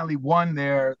finally won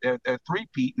their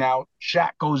three-peat. Now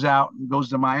Shaq goes out and goes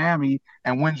to Miami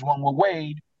and wins one with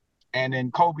Wade, and then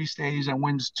Kobe stays and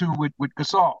wins two with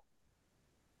Gasol.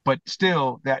 But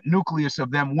still, that nucleus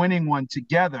of them winning one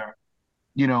together,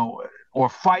 or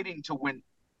fighting to win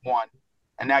one,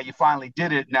 and now you finally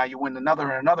did it. Now you win another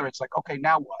and another. It's like, okay,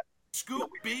 now what? Scoop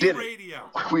we B Radio.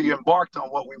 We embarked on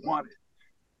what we wanted.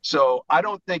 So I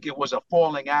don't think it was a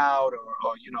falling out or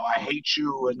I hate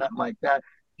you or nothing like that.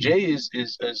 Jay is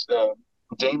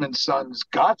Damon's son's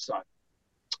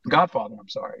godfather. I'm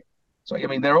sorry. So I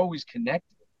mean, they're always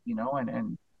connected,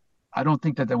 and I don't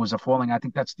think that there was a falling. I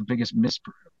think that's the biggest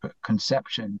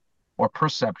misconception or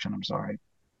perception. I'm sorry,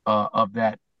 of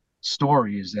that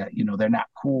story is that they're not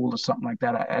cool or something like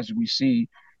that. As we see,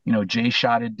 Jay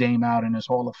shouted Dame out in his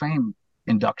Hall of Fame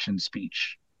induction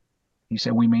speech. He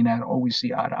said, "We may not always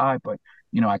see eye to eye, but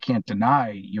I can't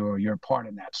deny your part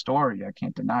in that story. I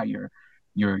can't deny your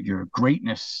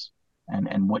greatness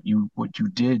and what you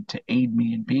did to aid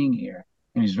me in being here."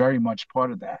 And he's very much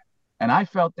part of that. And I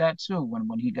felt that too when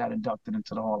he got inducted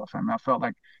into the Hall of Fame. I felt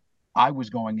like I was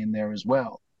going in there as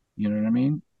well. You know what I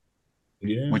mean?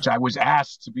 Yeah. Which I was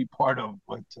asked to be part of,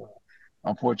 but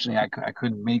unfortunately I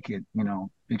couldn't make it.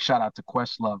 Big shout out to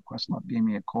Questlove. Questlove gave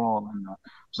me a call and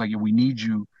was like, "Yeah, we need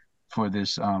you for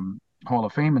this Hall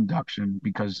of Fame induction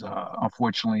because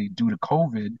unfortunately due to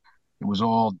COVID, it was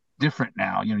all different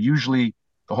now. Usually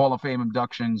the Hall of Fame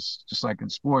inductions, just like in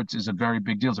sports, is a very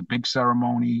big deal. It's a big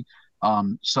ceremony.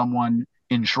 Someone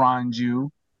enshrines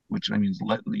you, which means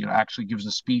actually gives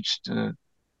a speech to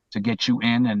get you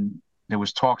in. And there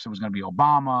was talks it was going to be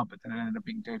Obama, but then it ended up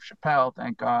being Dave Chappelle.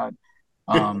 Thank God.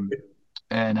 And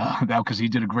that because he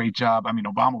did a great job. I mean,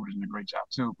 Obama was doing a great job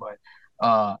too. But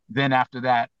then after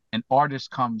that, an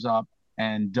artist comes up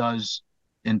and does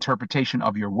interpretation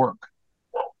of your work.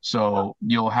 So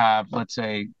you'll have, let's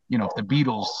say, if the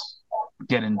Beatles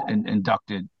get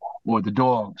inducted, or the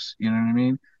Dogs. You know what I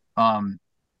mean?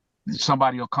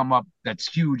 Somebody will come up that's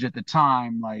huge at the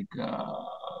time, like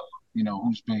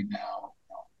who's big now?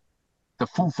 The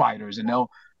Foo Fighters, and they'll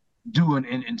do an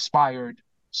inspired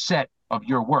set of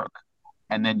your work,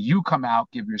 and then you come out,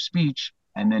 give your speech,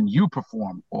 and then you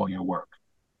perform all your work.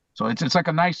 So it's like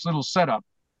a nice little setup.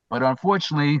 But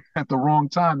unfortunately, at the wrong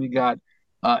time, you got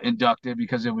inducted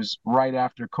because it was right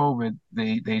after COVID.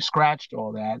 They scratched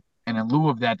all that, and in lieu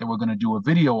of that, they were going to do a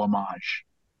video homage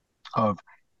of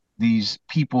these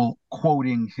people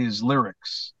quoting his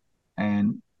lyrics.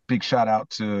 And big shout out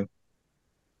to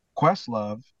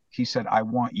Questlove. He said, "I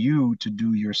want you to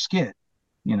do your skit,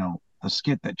 the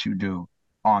skit that you do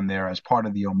on there as part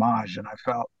of the homage." And I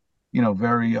felt,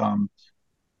 very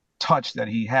touched that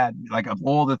he had, like, of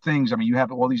all the things. I mean, you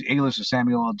have all these A-listers: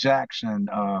 Samuel L. Jackson,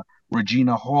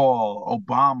 Regina Hall,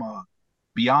 Obama,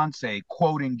 Beyonce,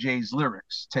 quoting Jay's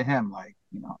lyrics to him, like,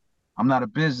 "I'm not a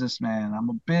businessman, I'm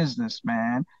a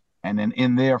businessman." And then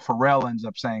in there, Pharrell ends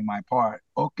up saying my part.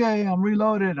 "Okay, I'm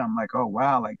reloaded." I'm like, oh,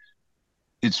 wow. Like,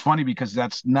 it's funny because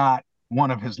that's not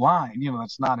one of his lines,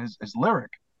 that's not his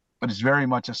lyric, but it's very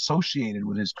much associated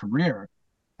with his career.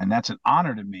 And that's an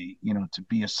honor to me, to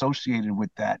be associated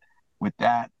with that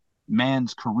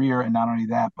man's career. And not only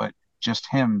that, but just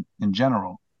him in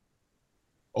general.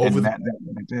 Over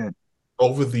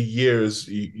the years,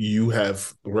 you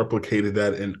have replicated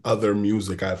that in other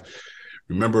music. I've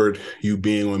remembered you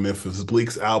being on Memphis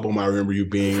Bleek's album. I remember you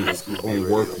being on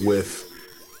work with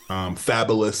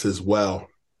Fabolous as well.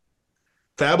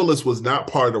 Fabolous was not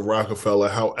part of Rockefeller.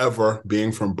 However,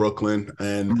 being from Brooklyn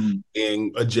and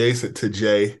being adjacent to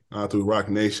Jay through Roc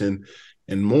Nation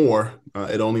and more,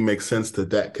 it only makes sense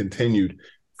that continued.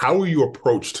 How were you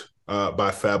approached by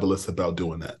Fabolous about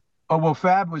doing that? Oh, well,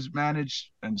 Fab was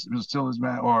managed, and still is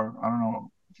or I don't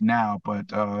know now,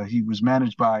 but he was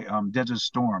managed by Desert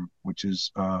Storm, which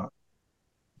is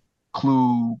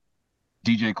Clue,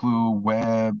 DJ Clue,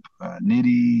 Webb,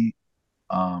 Nitty,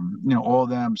 all of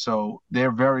them. So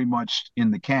they're very much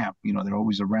in the camp. They're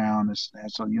always around. And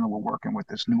so, we're working with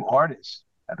this new artist.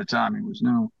 At the time, he was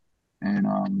new.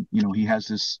 And, he has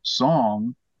this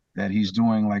song that he's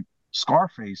doing, like,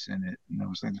 Scarface in it.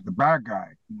 It's like the bad guy.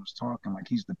 He was talking like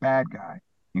he's the bad guy.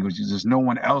 He goes, "There's no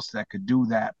one else that could do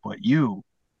that but you."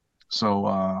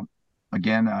 So,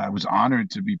 again, I was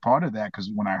honored to be part of that, because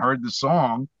when I heard the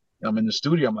song, I'm in the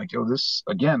studio, I'm like, yo, this,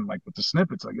 again, like with the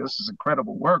snippets, like, this is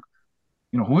incredible work.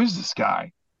 Who is this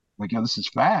guy? Like, yo, this is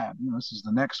Fab. This is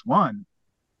the next one.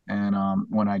 And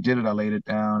when I did it, I laid it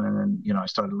down, and then, I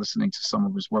started listening to some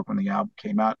of his work when the album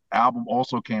came out. Album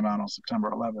also came out on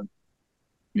September 11th,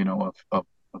 of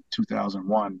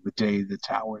 2001, the day the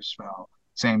towers fell,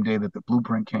 same day that the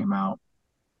Blueprint came out,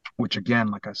 which, again,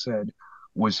 like I said,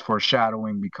 was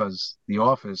foreshadowing, because the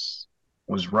office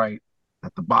was right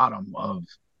at the bottom of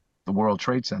the World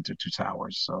Trade Center, two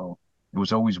towers. So it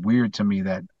was always weird to me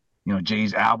that,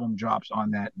 Jay's album drops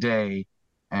on that day,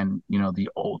 and, the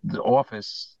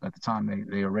office at the time,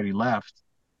 they already left,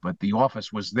 but the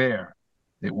office was there.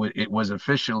 It was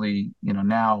officially,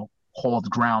 now called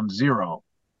Ground Zero.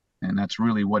 And that's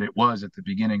really what it was at the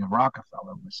beginning of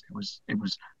Rockefeller. It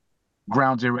was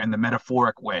Ground Zero in the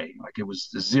metaphoric way, like it was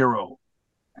the zero,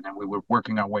 and then we were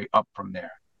working our way up from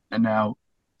there. And now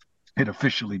it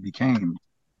officially became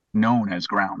known as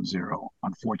Ground Zero,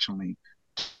 unfortunately,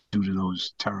 due to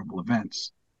those terrible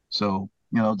events. So,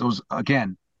 those,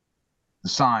 again, the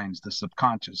signs, the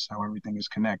subconscious, how everything is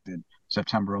connected.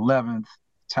 September 11th,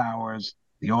 towers,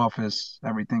 the office,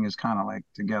 everything is kind of like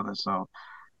together. So,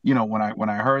 when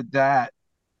I heard that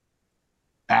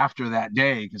after that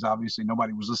day, because obviously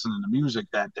nobody was listening to music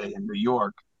that day in New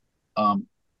York,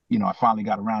 I finally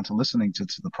got around to listening to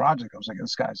the project. I was like,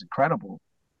 this guy's incredible.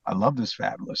 I love this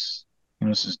Fabolous.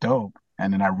 This is dope.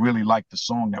 And then I really liked the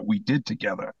song that we did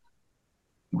together.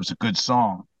 It was a good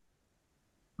song.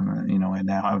 And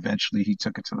now eventually he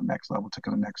took it to the next level,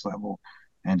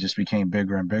 and just became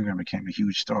bigger and bigger, and became a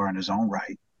huge star in his own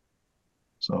right.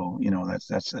 So,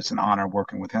 that's an honor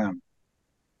working with him.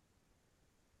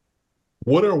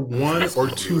 What are one or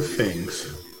two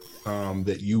things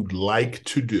that you'd like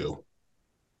to do?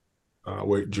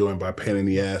 We're joined by Pain in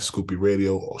the Ass, Scoopy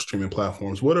Radio, all streaming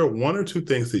platforms. What are one or two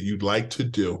things that you'd like to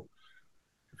do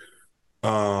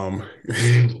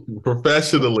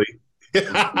professionally,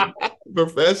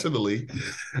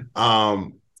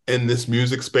 in this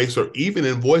music space, or even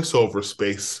in voiceover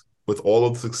space, with all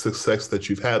of the success that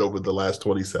you've had over the last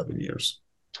 27 years?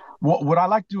 What I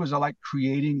like to do is I like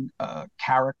creating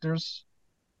characters,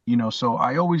 so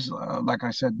I always, like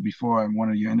I said before in one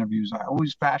of your interviews, I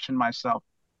always fashion myself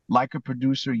like a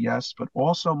producer, yes, but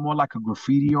also more like a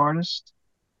graffiti artist.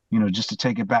 Just to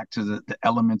take it back to the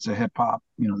elements of hip hop.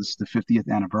 This is the 50th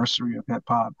anniversary of hip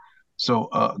hop. So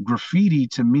graffiti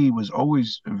to me was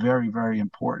always very, very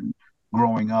important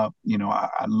growing up.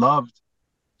 I loved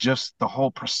just the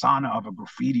whole persona of a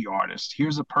graffiti artist.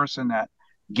 Here's a person that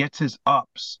gets his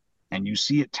ups and you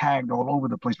see it tagged all over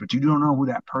the place, but you don't know who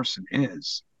that person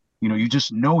is. You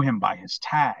just know him by his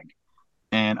tag.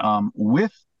 And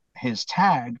with his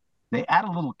tag, they add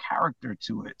a little character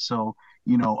to it. So,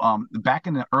 back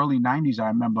in the early 90s, I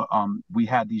remember we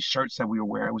had these shirts that we would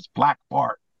wear. It was Black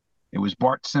Bart. It was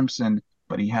Bart Simpson,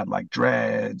 but he had like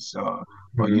dreads.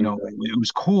 But, it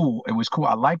was cool. It was cool.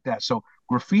 I like that. So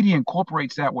graffiti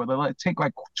incorporates that where they'll take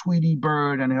like Tweety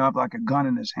Bird and he'll have like a gun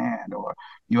in his hand, or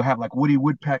you'll have like Woody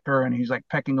Woodpecker and he's like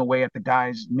pecking away at the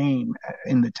guy's name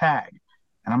in the tag.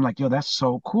 And I'm like, yo, that's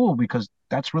so cool, because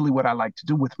that's really what I like to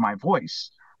do with my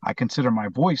voice. I consider my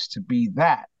voice to be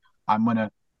that. I'm going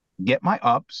to get my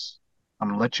ups. I'm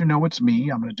going to let you know it's me.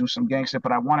 I'm going to do some gangster,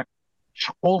 but I want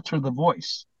to alter the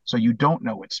voice so you don't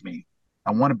know it's me.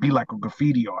 I want to be like a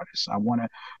graffiti artist. I want to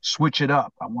switch it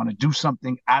up. I want to do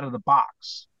something out of the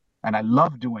box. And I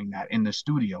love doing that in the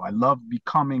studio. I love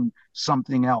becoming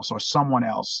something else or someone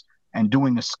else and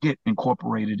doing a skit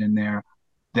incorporated in there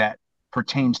that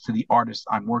pertains to the artist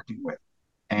I'm working with.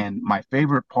 And my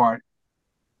favorite part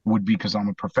would be, because I'm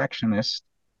a perfectionist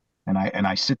and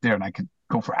I sit there and I could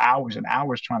go for hours and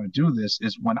hours trying to do this,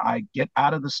 is when I get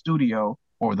out of the studio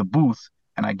or the booth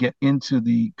and I get into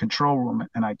the control room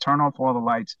and I turn off all the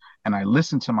lights and I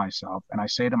listen to myself and I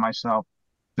say to myself,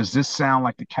 does this sound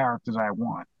like the characters I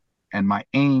want? And my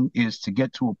aim is to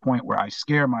get to a point where I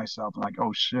scare myself like,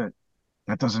 oh shit,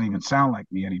 that doesn't even sound like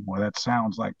me anymore. That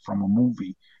sounds like from a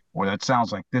movie, or that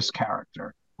sounds like this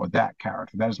character or that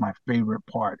character. That is my favorite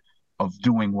part of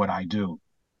doing what I do.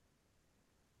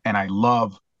 And I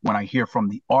love when I hear from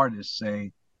the artist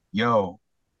say, yo,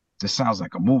 this sounds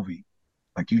like a movie.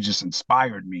 Like you just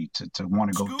inspired me to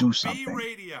want to go do something.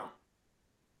 Radio.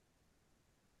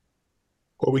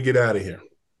 Before we get out of here,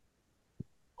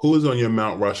 who is on your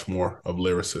Mount Rushmore of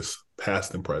lyricists,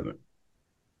 past and present?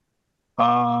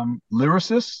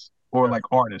 Lyricists or like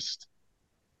artists?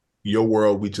 Your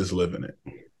world, we just live in it.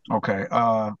 Okay.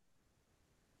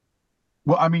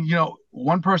 Well, I mean,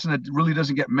 one person that really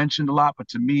doesn't get mentioned a lot, but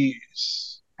to me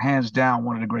is hands down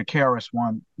one of the great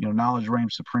KRS-One. Knowledge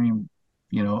reigns supreme,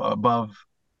 above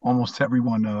almost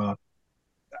everyone.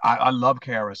 I love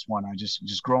KRS-One. I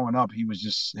just growing up, he was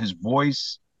just, his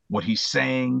voice, what he's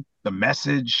saying, the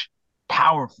message,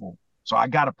 powerful. So I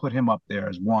got to put him up there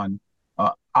as one.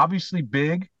 Obviously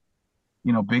Big,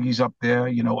 Biggie's up there.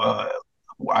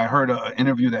 I heard an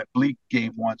interview that Bleak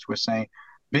gave once where saying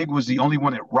Big was the only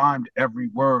one that rhymed every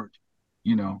word.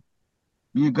 You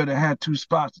could have had 2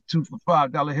 spots, 2 for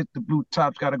 $5, hit the blue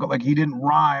tops, gotta go. Like he didn't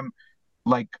rhyme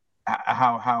like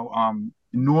how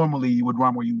normally you would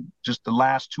rhyme, where you just the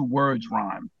last 2 words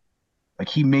rhyme. Like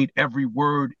he made every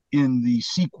word in the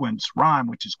sequence rhyme,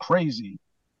 which is crazy.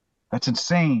 That's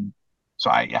insane. So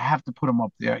I have to put him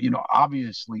up there.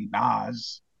 Obviously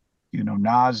Nas.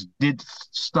 Nas did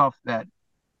stuff that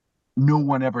no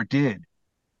one ever did.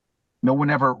 No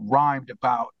one ever rhymed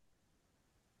about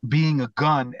being a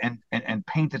gun and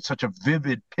painted such a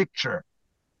vivid picture,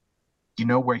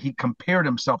 where he compared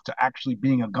himself to actually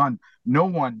being a gun. No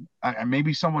one, and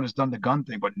maybe someone has done the gun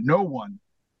thing, but no one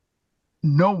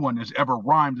has ever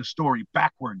rhymed a story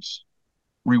backwards,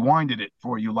 rewinded it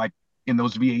for you like in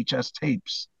those VHS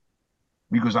tapes.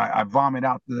 Because I vomit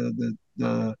out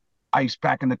the ice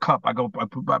back in the cup. I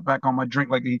put back on my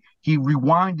drink. Like he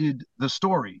rewinded the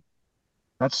story.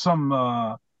 That's some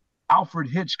Alfred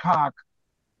Hitchcock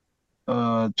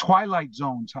Twilight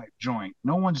Zone type joint.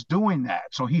 No one's doing that.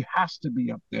 So he has to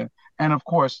be up there. And of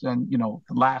course, then,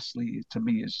 lastly, to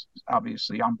me is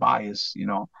obviously I'm biased.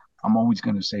 I'm always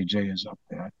going to say Jay is up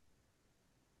there.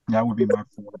 That would be my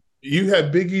 4. You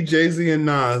had Biggie, Jay-Z, and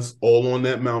Nas all on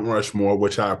that Mount Rushmore,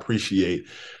 which I appreciate.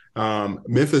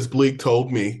 Memphis Bleak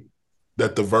told me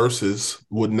that the verses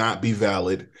would not be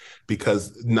valid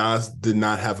because Nas did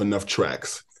not have enough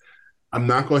tracks. I'm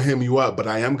not going to hem you up, but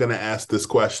I am going to ask this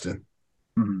question.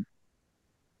 Mm-hmm.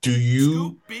 Do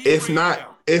you, if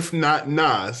not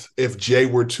Nas, if Jay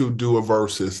were to do a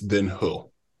verses, then who?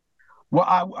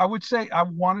 Well, I would say I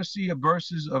want to see a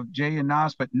verses of Jay and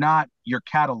Nas, but not your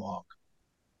catalog.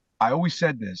 I always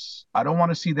said this. I don't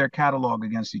want to see their catalog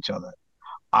against each other.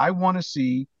 I want to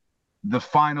see the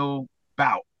final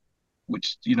bout,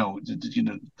 which,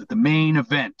 the main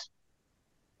event.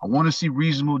 I want to see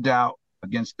Reasonable Doubt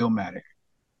against Illmatic.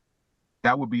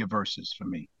 That would be a versus for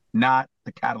me, not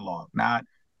the catalog, not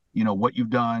what you've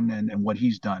done and what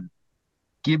he's done.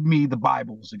 Give me the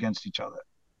Bibles against each other.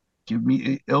 Give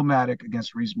me Illmatic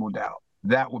against Reasonable Doubt.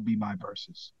 That would be my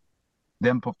verses.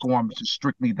 Them perform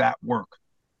strictly that work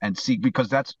and see, because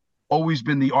that's always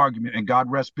been the argument. And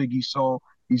God rest Biggie's soul,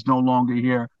 he's no longer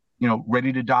here.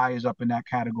 Ready to Die is up in that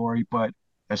category. But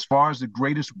as far as the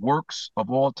greatest works of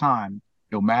all time,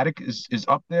 Illmatic is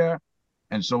up there,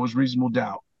 and so is Reasonable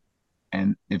Doubt.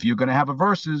 And if you're going to have a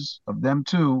verses of them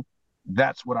two,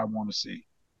 that's what I want to see.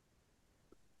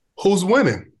 Who's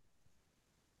winning?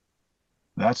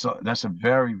 That's a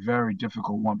very, very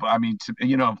difficult one. But I mean,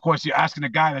 of course, you're asking a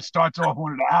guy that starts off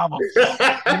one of the albums.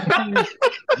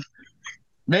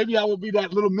 Maybe I will be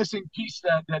that little missing piece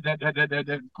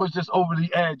that puts us over the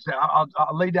edge. I'll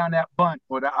lay down that bunt,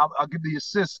 or I'll give the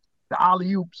assist, the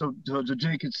alley-oop, so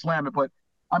Jay can slam it. But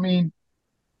I mean,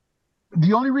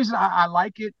 the only reason I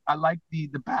like it, I like the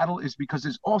battle, is because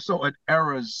it's also an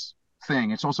eras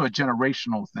thing. It's also a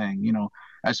generational thing,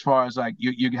 as far as like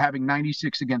you're having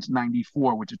 96 against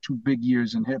 94, which are two big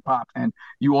years in hip hop. And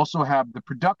you also have the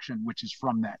production, which is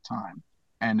from that time.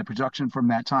 And the production from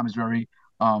that time is very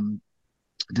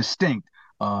distinct.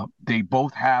 They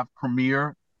both have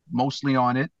Premier mostly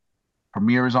on it.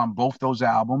 Premier is on both those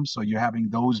albums. So you're having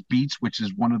those beats, which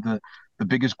is one of the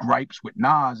biggest gripes with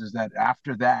Nas, is that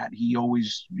after that, he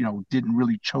always, didn't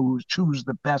really choose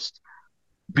the best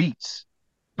beats.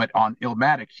 But on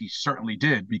Illmatic, he certainly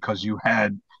did, because you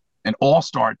had an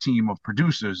all-star team of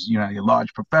producers. You had your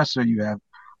Large Professor, you have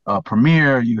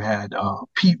Premier, you had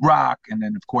Pete Rock, and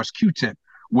then, of course, Q-Tip.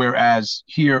 Whereas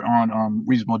here on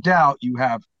Reasonable Doubt, you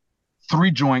have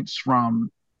 3 joints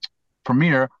from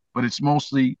Premier, but it's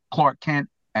mostly Clark Kent,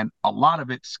 and a lot of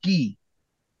it Ski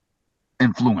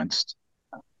influenced.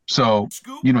 So,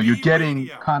 you're getting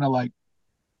kind of like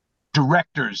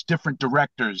different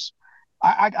directors.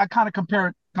 I kind of compare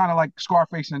it kind of like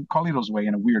Scarface and Carlito's Way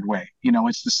in a weird way.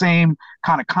 It's the same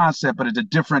kind of concept, but it's a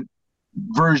different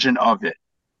version of it.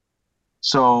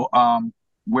 So,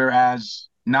 whereas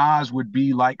Nas would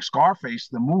be like Scarface,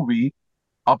 the movie,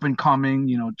 up and coming,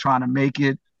 trying to make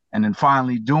it, and then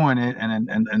finally doing it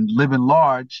and living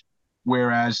large.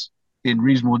 Whereas in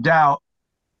Reasonable Doubt,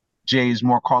 Jay is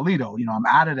more Carlito. I'm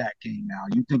out of that game now.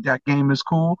 You think that game is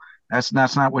cool? That's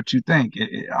not what you think.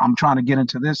 I'm trying to get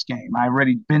into this game. I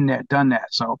already been there, done that.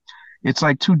 So it's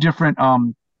like two different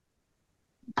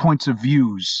points of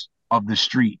views of the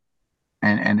street.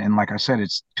 And like I said,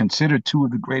 it's considered 2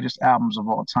 of the greatest albums of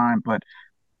all time. But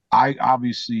I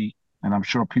obviously, and I'm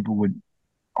sure people would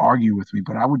argue with me,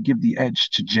 but I would give the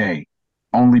edge to Jay,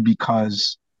 only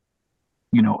because,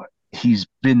 he's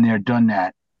been there, done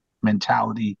that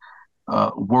mentality,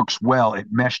 works well. It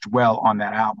meshed well on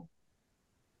that album.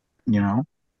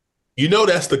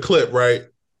 That's the clip, right?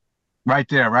 Right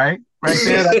there, right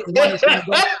there.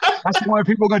 That's the one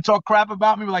people are going to talk crap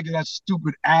about me, like, that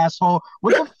stupid asshole.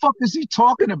 What the fuck is he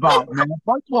talking about, man?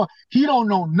 First of all, he don't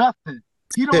know nothing.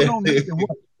 He don't know nothing.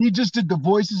 He just did the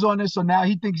voices on this, so now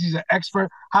he thinks he's an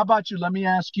expert. How about you? Let me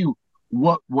ask you,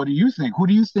 what do you think? Who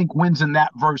do you think wins in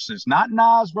that versus? Not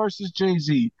Nas versus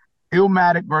Jay-Z,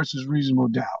 Illmatic versus Reasonable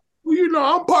Doubt. Well,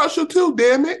 I'm partial too,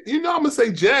 damn it. I'm going to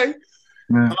say Jay.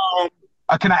 Yeah.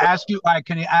 Can I ask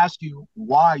you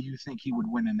why you think he would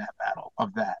win in that battle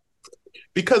of that?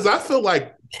 Because I feel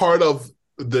like part of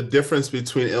the difference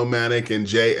between Illmatic and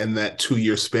Jay in that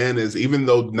 2-year span is, even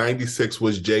though 96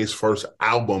 was Jay's first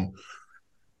album,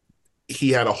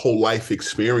 he had a whole life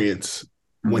experience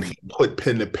when he put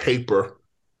pen to paper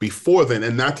before then.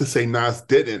 And not to say Nas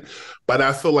didn't, but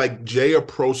I feel like Jay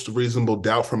approached Reasonable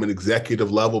Doubt from an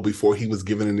executive level before he was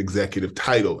given an executive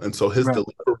title. And so his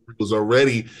delivery was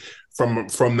already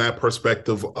from that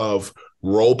perspective of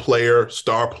role player,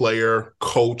 star player,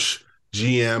 coach,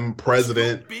 GM,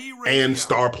 president, and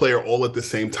star player all at the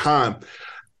same time.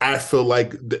 I feel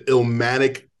like the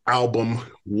Illmatic album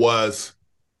was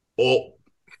all.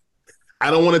 I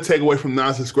don't want to take away from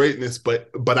Nas's greatness, but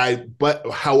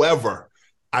however,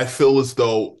 I feel as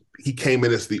though he came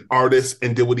in as the artist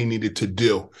and did what he needed to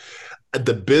do.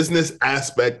 The business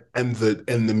aspect and the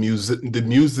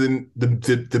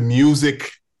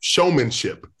music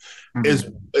showmanship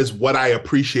is what I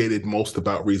appreciated most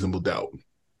about Reasonable Doubt.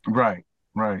 Right.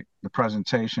 The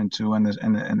presentation too,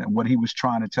 and what he was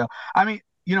trying to tell. I mean,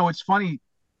 it's funny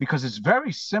because it's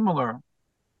very similar.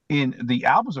 The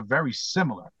albums are very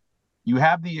similar. You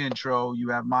have the intro, you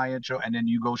have my intro, and then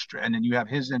you go straight, and then you have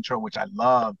his intro, which I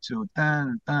love too.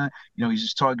 He's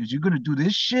just talking, you're gonna do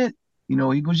this shit. He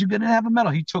goes, you're gonna have a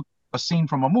medal. He took a scene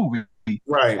from a movie,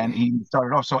 right? And he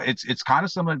started off. So it's kind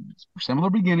of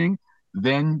similar beginning.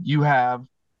 Then you have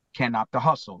Can't Knock the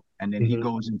Hustle, and then he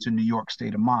goes into New York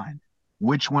State of Mind.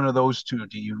 Which one of those two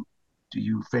do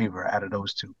you favor out of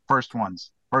those two? First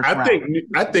ones, first I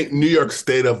round. think New York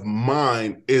State of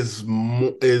Mind is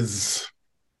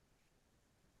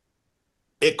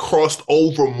it crossed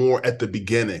over more at the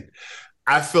beginning.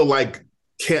 I feel like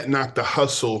Can't Knock the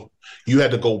Hustle, you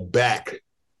had to go back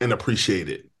and appreciate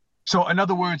it. So in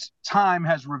other words, time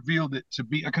has revealed it to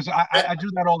be, because I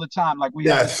do that all the time. Like we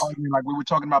have this argument, like we were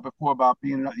talking about before, about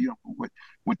being,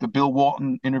 with the Bill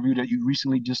Walton interview that you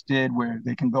recently just did, where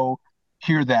they can go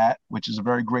hear that, which is a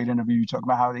very great interview. You talk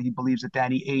about how he believes that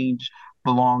Danny Ainge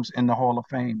belongs in the Hall of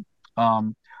Fame.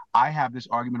 I have this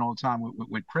argument all the time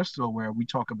with Crystal, where we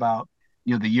talk about,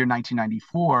 the year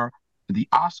 1994, the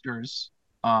Oscars.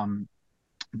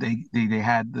 They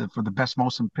had for the best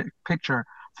motion picture,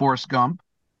 Forrest Gump,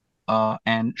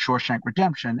 and Shawshank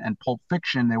Redemption and Pulp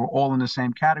Fiction. They were all in the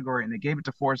same category, and they gave it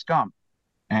to Forrest Gump.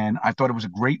 And I thought it was a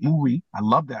great movie. I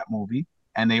love that movie.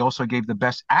 And they also gave the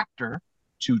best actor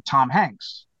to Tom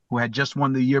Hanks, who had just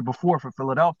won the year before for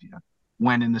Philadelphia,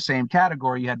 when in the same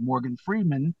category you had Morgan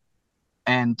Freeman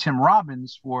and Tim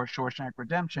Robbins for Shawshank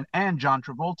Redemption and John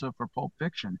Travolta for Pulp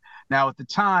Fiction. Now, at the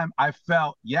time, I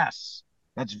felt, yes,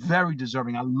 that's very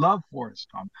deserving. I love Forrest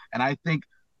Gump, and I think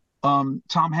Tom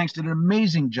Hanks did an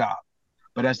amazing job.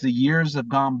 But as the years have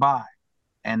gone by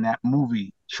and that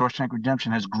movie, Shawshank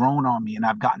Redemption, has grown on me, and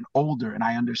I've gotten older and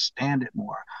I understand it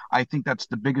more, I think that's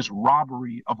the biggest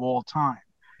robbery of all time,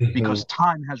 because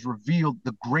time has revealed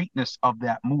the greatness of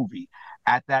that movie.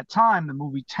 At that time, the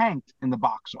movie tanked in the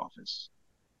box office.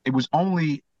 It was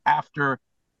only after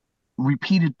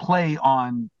repeated play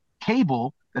on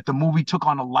cable that the movie took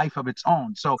on a life of its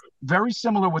own. So very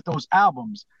similar with those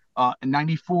albums. In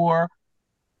 94,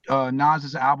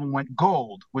 Nas's album went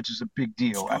gold, which is a big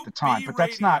deal at the time, but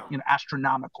that's not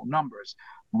astronomical numbers.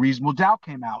 Reasonable Doubt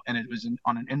came out, and it was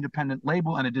on an independent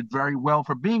label, and it did very well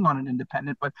for being on an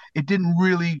independent, but it didn't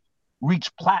really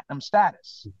reach platinum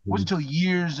status. It wasn't until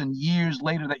years and years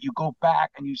later that you go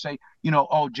back and you say,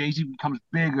 oh, Jay-Z becomes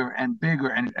bigger and bigger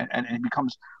and it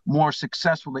becomes more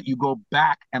successful, that you go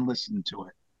back and listen to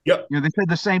it. Yep. They said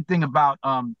the same thing about,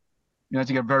 to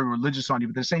get very religious on you,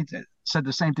 but they said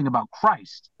the same thing about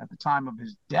Christ at the time of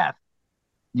his death,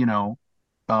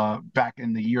 back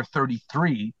in the year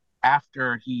 33,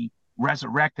 after he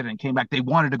resurrected and came back. They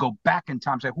wanted to go back in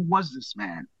time and say, who was this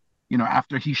man?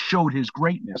 After he showed his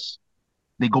greatness,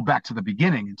 they go back to the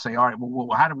beginning and say, all right, well,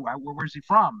 where's he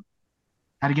from?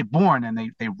 How did he get born? And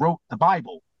they wrote the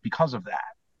Bible because of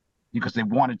that, because they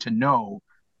wanted to know,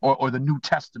 or the New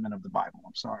Testament of the Bible.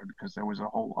 I'm sorry, because there was a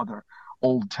whole other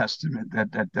Old Testament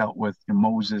that dealt with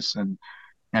Moses and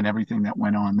everything that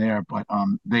went on there. But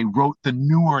they wrote the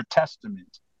newer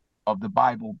testament of the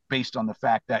Bible based on the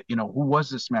fact that, who was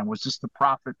this man? Was this the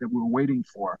prophet that we were waiting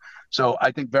for? So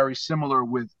I think very similar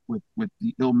with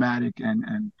the Illmatic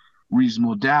and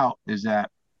Reasonable Doubt is that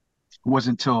it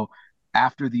wasn't until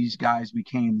after these guys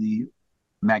became the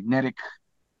magnetic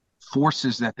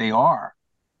forces that they are,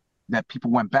 that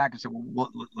people went back and said,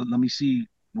 well, let me see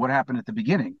what happened at the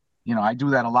beginning. I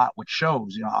do that a lot with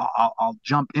shows. I'll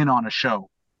jump in on a show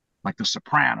like The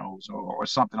Sopranos or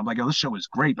something. I'm like, oh, this show is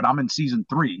great, but I'm in season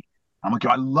 3. I'm like,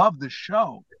 I love this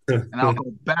show. And I'll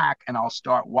go back and I'll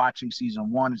start watching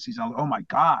season 1 and oh my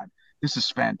God, this is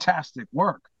fantastic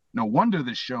work. No wonder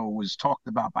this show was talked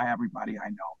about by everybody I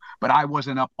know. But I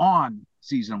wasn't up on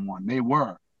season 1. They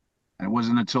were. And it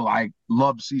wasn't until I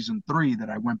loved season 3 that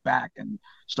I went back and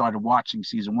started watching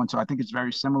season 1. So I think it's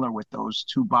very similar with those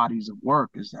two bodies of work,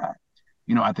 is that,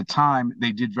 at the time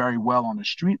they did very well on the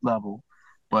street level,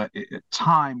 but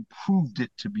time proved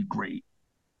it to be great.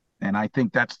 And I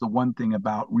think that's the one thing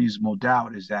about Reasonable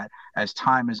Doubt, is that as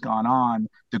time has gone on,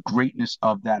 the greatness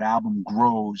of that album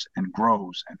grows and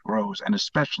grows and grows. And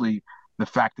especially the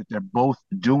fact that they're both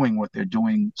doing what they're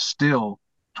doing still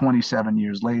 27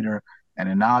 years later. And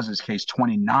in Nas's case,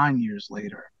 29 years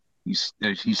later, he's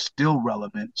still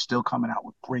relevant, still coming out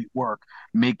with great work,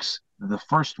 makes the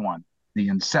first one, The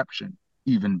Inception,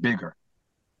 even bigger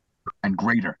and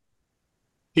greater.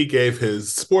 He gave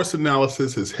his sports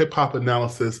analysis, his hip hop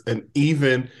analysis, and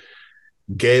even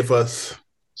gave us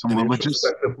some religious.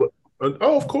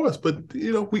 Oh, of course, but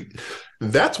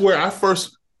that's where I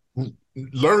first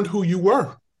learned who you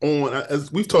were on. As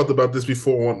we've talked about this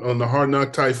before on the Hard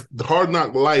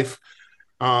Knock Life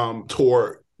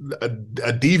tour, a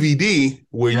DVD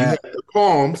where you had the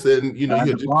Palms, and you had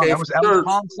that was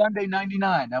Palm Sunday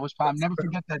 '99. I'll never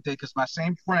forget that day, because my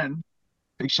same friend,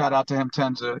 big shout out to him,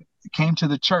 Tenza, came to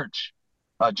the church.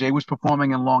 Jay was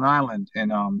performing in Long Island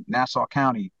in Nassau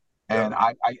County, and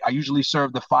I usually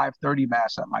serve the 5:30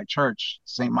 mass at my church,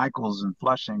 St. Michael's in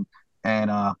Flushing,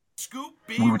 and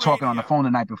we were talking on the phone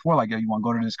the night before, like, yo, you want to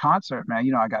go to this concert, man?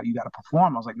 You got to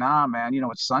perform. I was like, nah, man,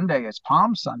 it's Sunday. It's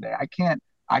Palm Sunday. I can't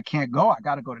go. I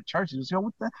got to go to church. He was, yo,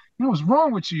 what's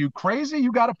wrong with you? You crazy?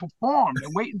 You got to perform. They're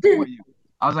waiting for you.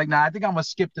 I was like, nah, I think I'm going to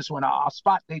skip this one. I'll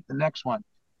spot date the next one.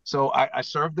 So I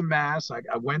served the mass.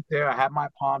 I went there. I had my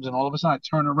palms, and all of a sudden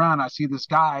I turn around. I see this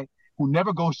guy who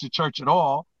never goes to church at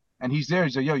all. And he's there. He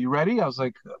said, yo, you ready? I was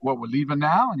like, what, we're leaving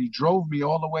now? And he drove me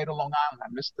all the way to Long Island. I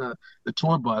missed the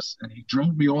tour bus, and he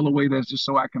drove me all the way there just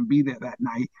so I can be there that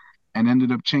night, and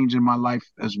ended up changing my life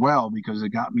as well, because it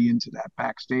got me into that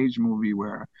Backstage movie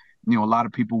where, a lot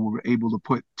of people were able to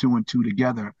put two and two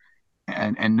together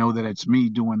and know that it's me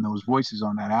doing those voices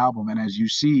on that album. And as you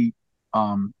see,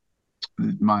 the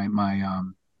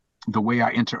way I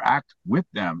interact with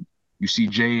them, you see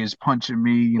Jay is punching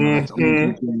me, that's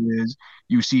Jay is.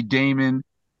 You see Damon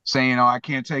saying, oh, I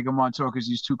can't take him on tour because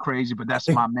he's too crazy, but that's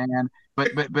my man.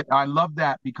 But I love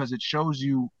that because it shows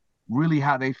you really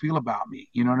how they feel about me.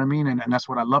 You know what I mean? And that's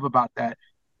what I love about that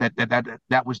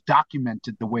was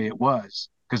documented the way it was,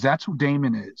 because that's who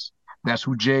Damon is. That's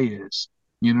who Jay is.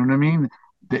 You know what I mean?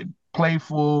 They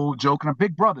playful, joking,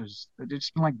 big brothers. They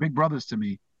just been like big brothers to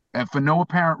me. And for no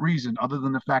apparent reason other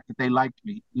than the fact that they liked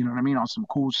me, you know what I mean, on some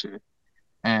cool shit.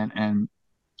 And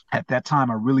at that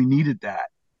time, I really needed that.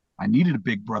 I needed a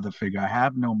big brother figure. I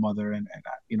have no mother, and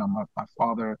my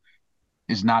father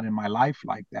is not in my life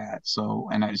like that. So,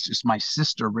 and it's just my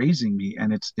sister raising me.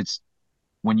 And it's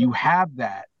when you have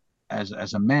that as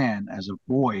a man, as a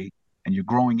boy, and you're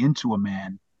growing into a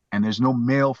man, and there's no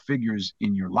male figures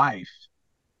in your life,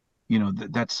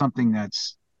 that's something that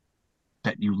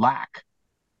you lack.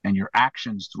 And your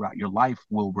actions throughout your life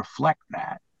will reflect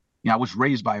that. I was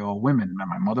raised by all women.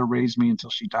 My mother raised me until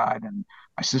she died, and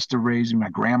my sister raised me. My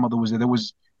grandmother was there. There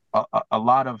was a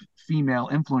lot of female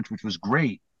influence, which was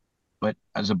great. But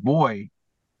as a boy,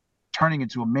 turning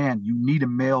into a man, you need a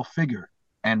male figure.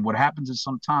 And what happens is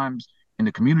sometimes in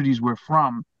the communities we're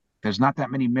from, there's not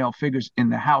that many male figures in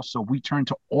the house. So we turn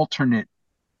to alternate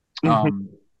the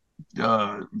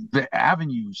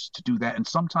avenues to do that. And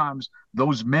sometimes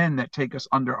those men that take us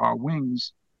under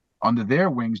their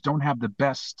wings, don't have the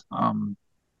best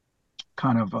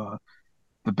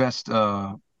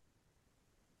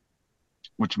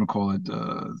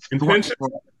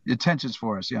intentions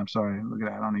for us. Yeah, I'm sorry. Look at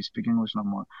that. I don't even speak English no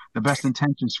more. The best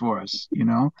intentions for us,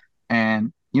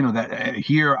 and that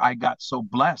here I got so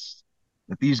blessed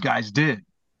that these guys did.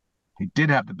 They did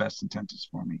have the best intentions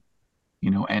for me.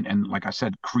 And like I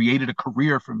said, created a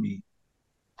career for me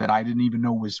that I didn't even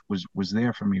know was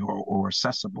there for me or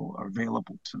accessible or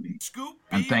available to me.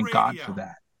 And thank God for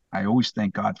that. I always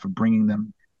thank God for bringing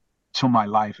them to my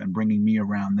life and bringing me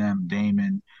around them.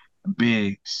 Damon,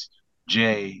 Biggs,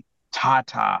 Jay,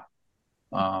 Tata,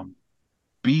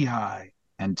 Beehive,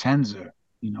 and Tenzer,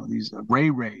 these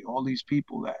Ray, all these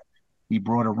people that he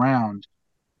brought around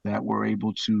that were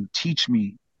able to teach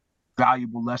me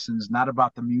valuable lessons, not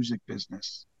about the music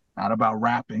business, not about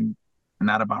rapping, and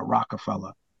not about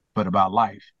Rockefeller, but about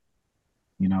life.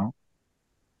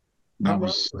 That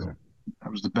was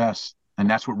the best. And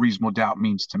that's what Reasonable Doubt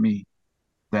means to me.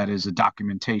 That is a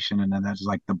documentation, and then that's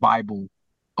like the Bible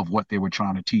of what they were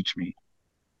trying to teach me.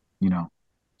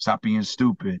 Stop being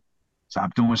stupid.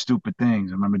 Stop doing stupid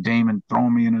things. I remember Damon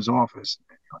throwing me in his office,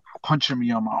 punching me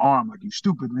on my arm, like, you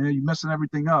stupid, man, you messing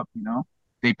everything up,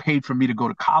 They paid for me to go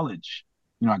to college.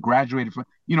 I graduated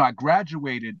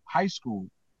high school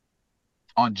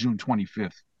on June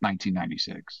 25th,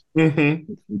 1996. The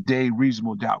day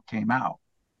Reasonable Doubt came out.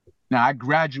 Now, I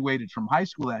graduated from high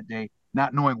school that day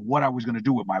not knowing what I was going to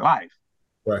do with my life.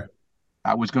 Right.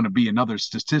 I was going to be another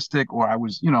statistic, or I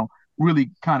was,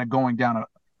 really kind of going down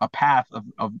a path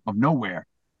of nowhere.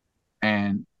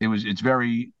 And it's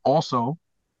very also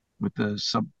with the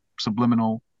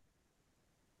subliminal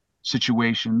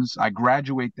situations. I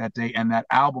graduate that day, and that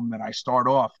album that I start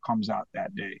off comes out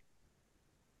that day.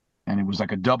 And it was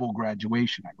like a double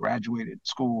graduation. I graduated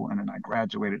school, and then I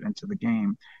graduated into the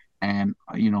game. And,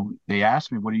 they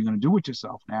asked me, what are you going to do with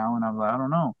yourself now? And I was like, I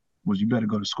don't know. You better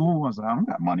go to school. I was like, I don't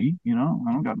got money. I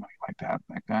don't got money like that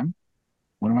back then.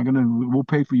 What am I going to do? We'll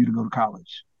pay for you to go to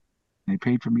college. And they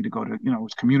paid for me to go to, it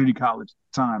was community college at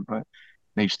the time, but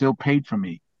they still paid for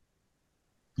me.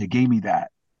 They gave me that.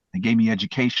 They gave me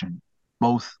education,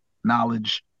 both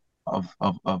knowledge of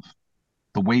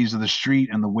the ways of the street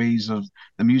and the ways of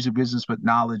the music business, but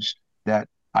knowledge that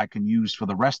I can use for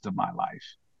the rest of my life.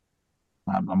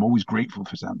 I'm always grateful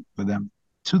to them for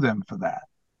that.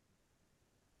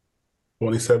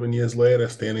 27 years later,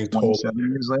 standing tall. 27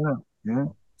 years later, yeah.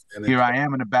 Here I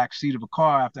am in the back seat of a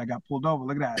car after I got pulled over.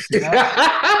 Look at that. See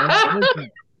that?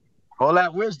 All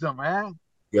that wisdom, man.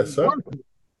 Yes, sir.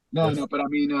 No, but I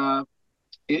mean,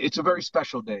 it's a very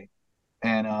special day.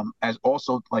 And as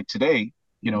also like today,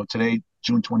 today,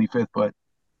 June 25th, but,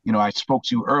 I spoke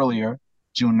to you earlier,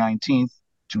 June 19th,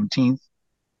 Juneteenth.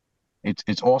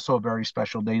 It's also a very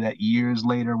special day that years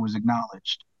later was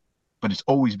acknowledged, but it's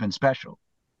always been special.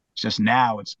 It's just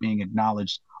now it's being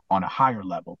acknowledged on a higher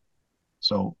level.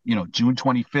 So, June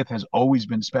 25th has always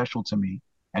been special to me.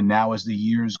 And now as the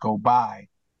years go by,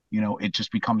 it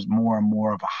just becomes more and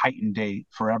more of a heightened day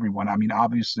for everyone. I mean,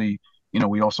 obviously,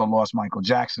 we also lost Michael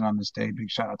Jackson on this day. Big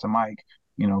shout out to Mike.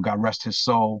 God rest his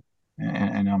soul.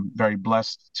 And I'm very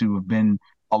blessed to have been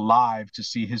alive to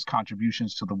see his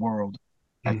contributions to the world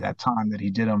at that time that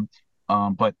he did them.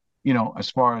 But, as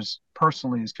far as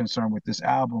personally is concerned with this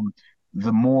album,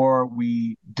 the more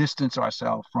we distance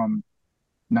ourselves from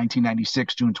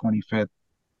 1996, June 25th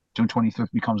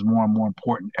becomes more and more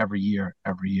important every year.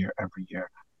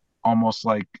 Almost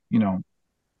like,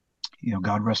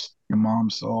 God rest your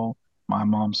mom's soul, my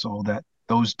mom's soul, that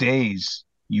those days,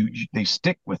 they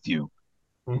stick with you.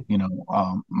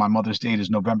 My mother's date is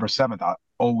November 7th. I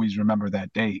always remember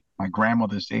that date. My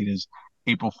grandmother's date is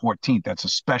April 14th. That's a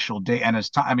special day. And as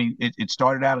time, I mean, it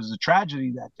started out as a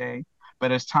tragedy that day,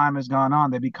 but as time has gone on,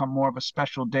 they become more of a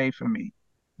special day for me.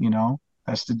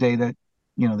 That's the day that,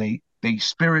 they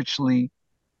spiritually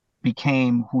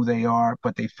became who they are,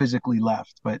 but they physically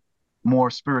left, but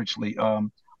more spiritually.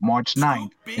 March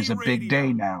 9th is a big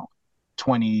day now,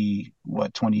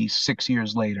 26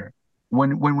 years later.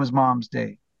 When was Mom's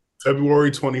Day? February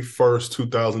 21st,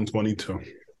 2022.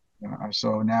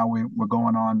 So now we're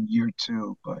going on year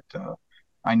 2, but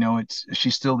I know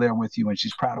she's still there with you, and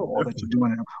she's proud of all that you're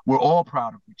doing. And we're all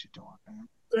proud of what you're doing, man.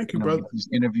 Thank you, brother. These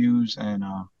interviews, and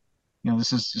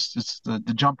this is just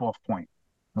the jump off point.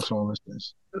 That's all this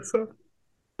is. Yes, sir.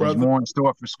 There's more in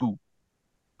store for Scoop.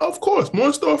 Of course, more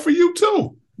in store for you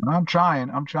too. I'm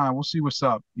trying. We'll see what's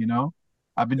up.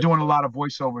 I've been doing a lot of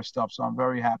voiceover stuff, so I'm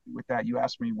very happy with that. You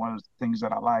asked me one of the things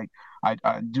that I like.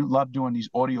 I do love doing these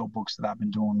audio books that I've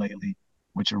been doing lately,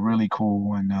 which are really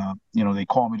cool. And, they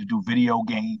call me to do video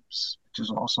games, which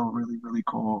is also really, really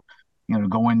cool.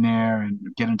 Go in there and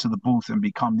get into the booth and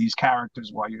become these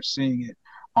characters while you're seeing it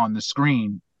on the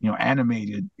screen,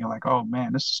 animated. You're like, oh,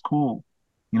 man, this is cool.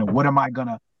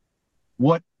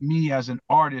 What me as an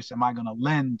artist am I going to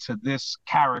lend to this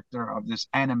character of this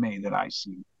anime that I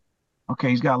see? Okay,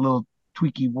 he's got a little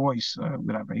tweaky voice,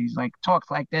 whatever. He's like,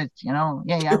 talks like this, Yeah,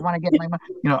 I want to get my money,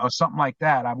 or something like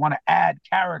that. I want to add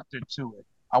character to it.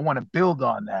 I want to build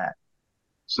on that.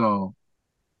 So,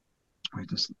 wait,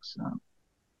 this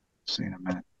see in a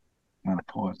minute. I'm going to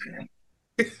pause there.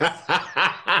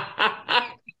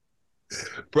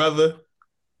 Brother.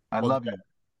 I love you.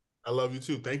 I love you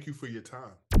too. Thank you for your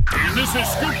time. And this is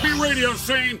Scoop B Radio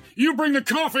saying, you bring the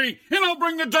coffee and I'll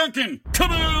bring the Dunkin'.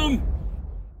 Come on!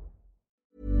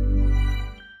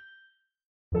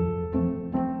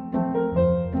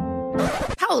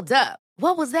 Hold up.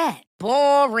 What was that?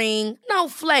 Boring. No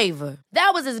flavor.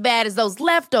 That was as bad as those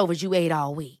leftovers you ate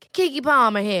all week. Keke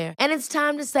Palmer here, and it's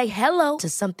time to say hello to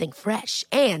something fresh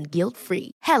and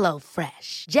guilt-free. Hello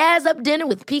Fresh. Jazz up dinner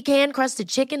with pecan-crusted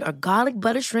chicken or garlic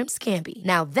butter shrimp scampi.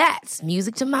 Now that's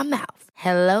music to my mouth.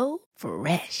 Hello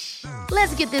Fresh.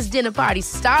 Let's get this dinner party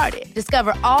started.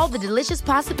 Discover all the delicious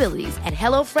possibilities at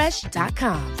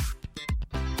HelloFresh.com.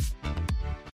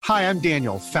 Hi, I'm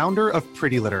Daniel, founder of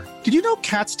Pretty Litter. Did you know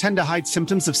cats tend to hide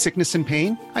symptoms of sickness and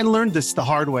pain? I learned this the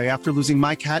hard way after losing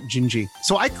my cat, Gingy.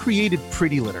 So I created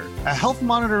Pretty Litter, a health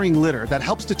monitoring litter that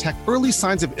helps detect early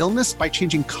signs of illness by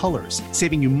changing colors,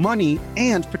 saving you money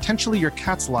and potentially your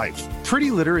cat's life.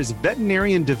 Pretty Litter is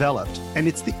veterinarian developed, and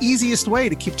it's the easiest way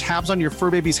to keep tabs on your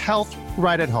fur baby's health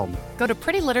right at home. Go to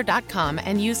prettylitter.com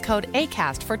and use code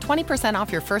ACAST for 20%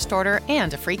 off your first order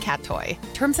and a free cat toy.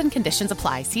 Terms and conditions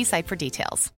apply. See site for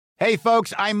details. Hey,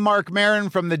 folks, I'm Mark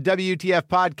Maron from the WTF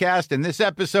Podcast, and this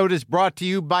episode is brought to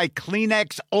you by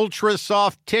Kleenex Ultra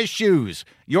Soft Tissues,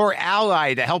 your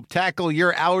ally to help tackle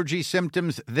your allergy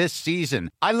symptoms this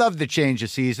season. I love the change of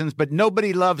seasons, but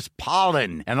nobody loves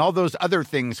pollen and all those other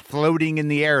things floating in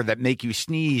the air that make you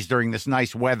sneeze during this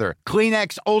nice weather.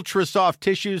 Kleenex Ultra Soft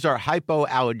Tissues are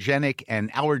hypoallergenic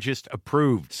and allergist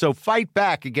approved, so fight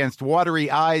back against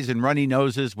watery eyes and runny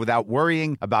noses without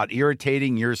worrying about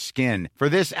irritating your skin. For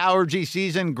this allergy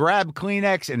season, grab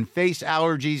Kleenex and face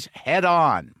allergies head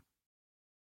on.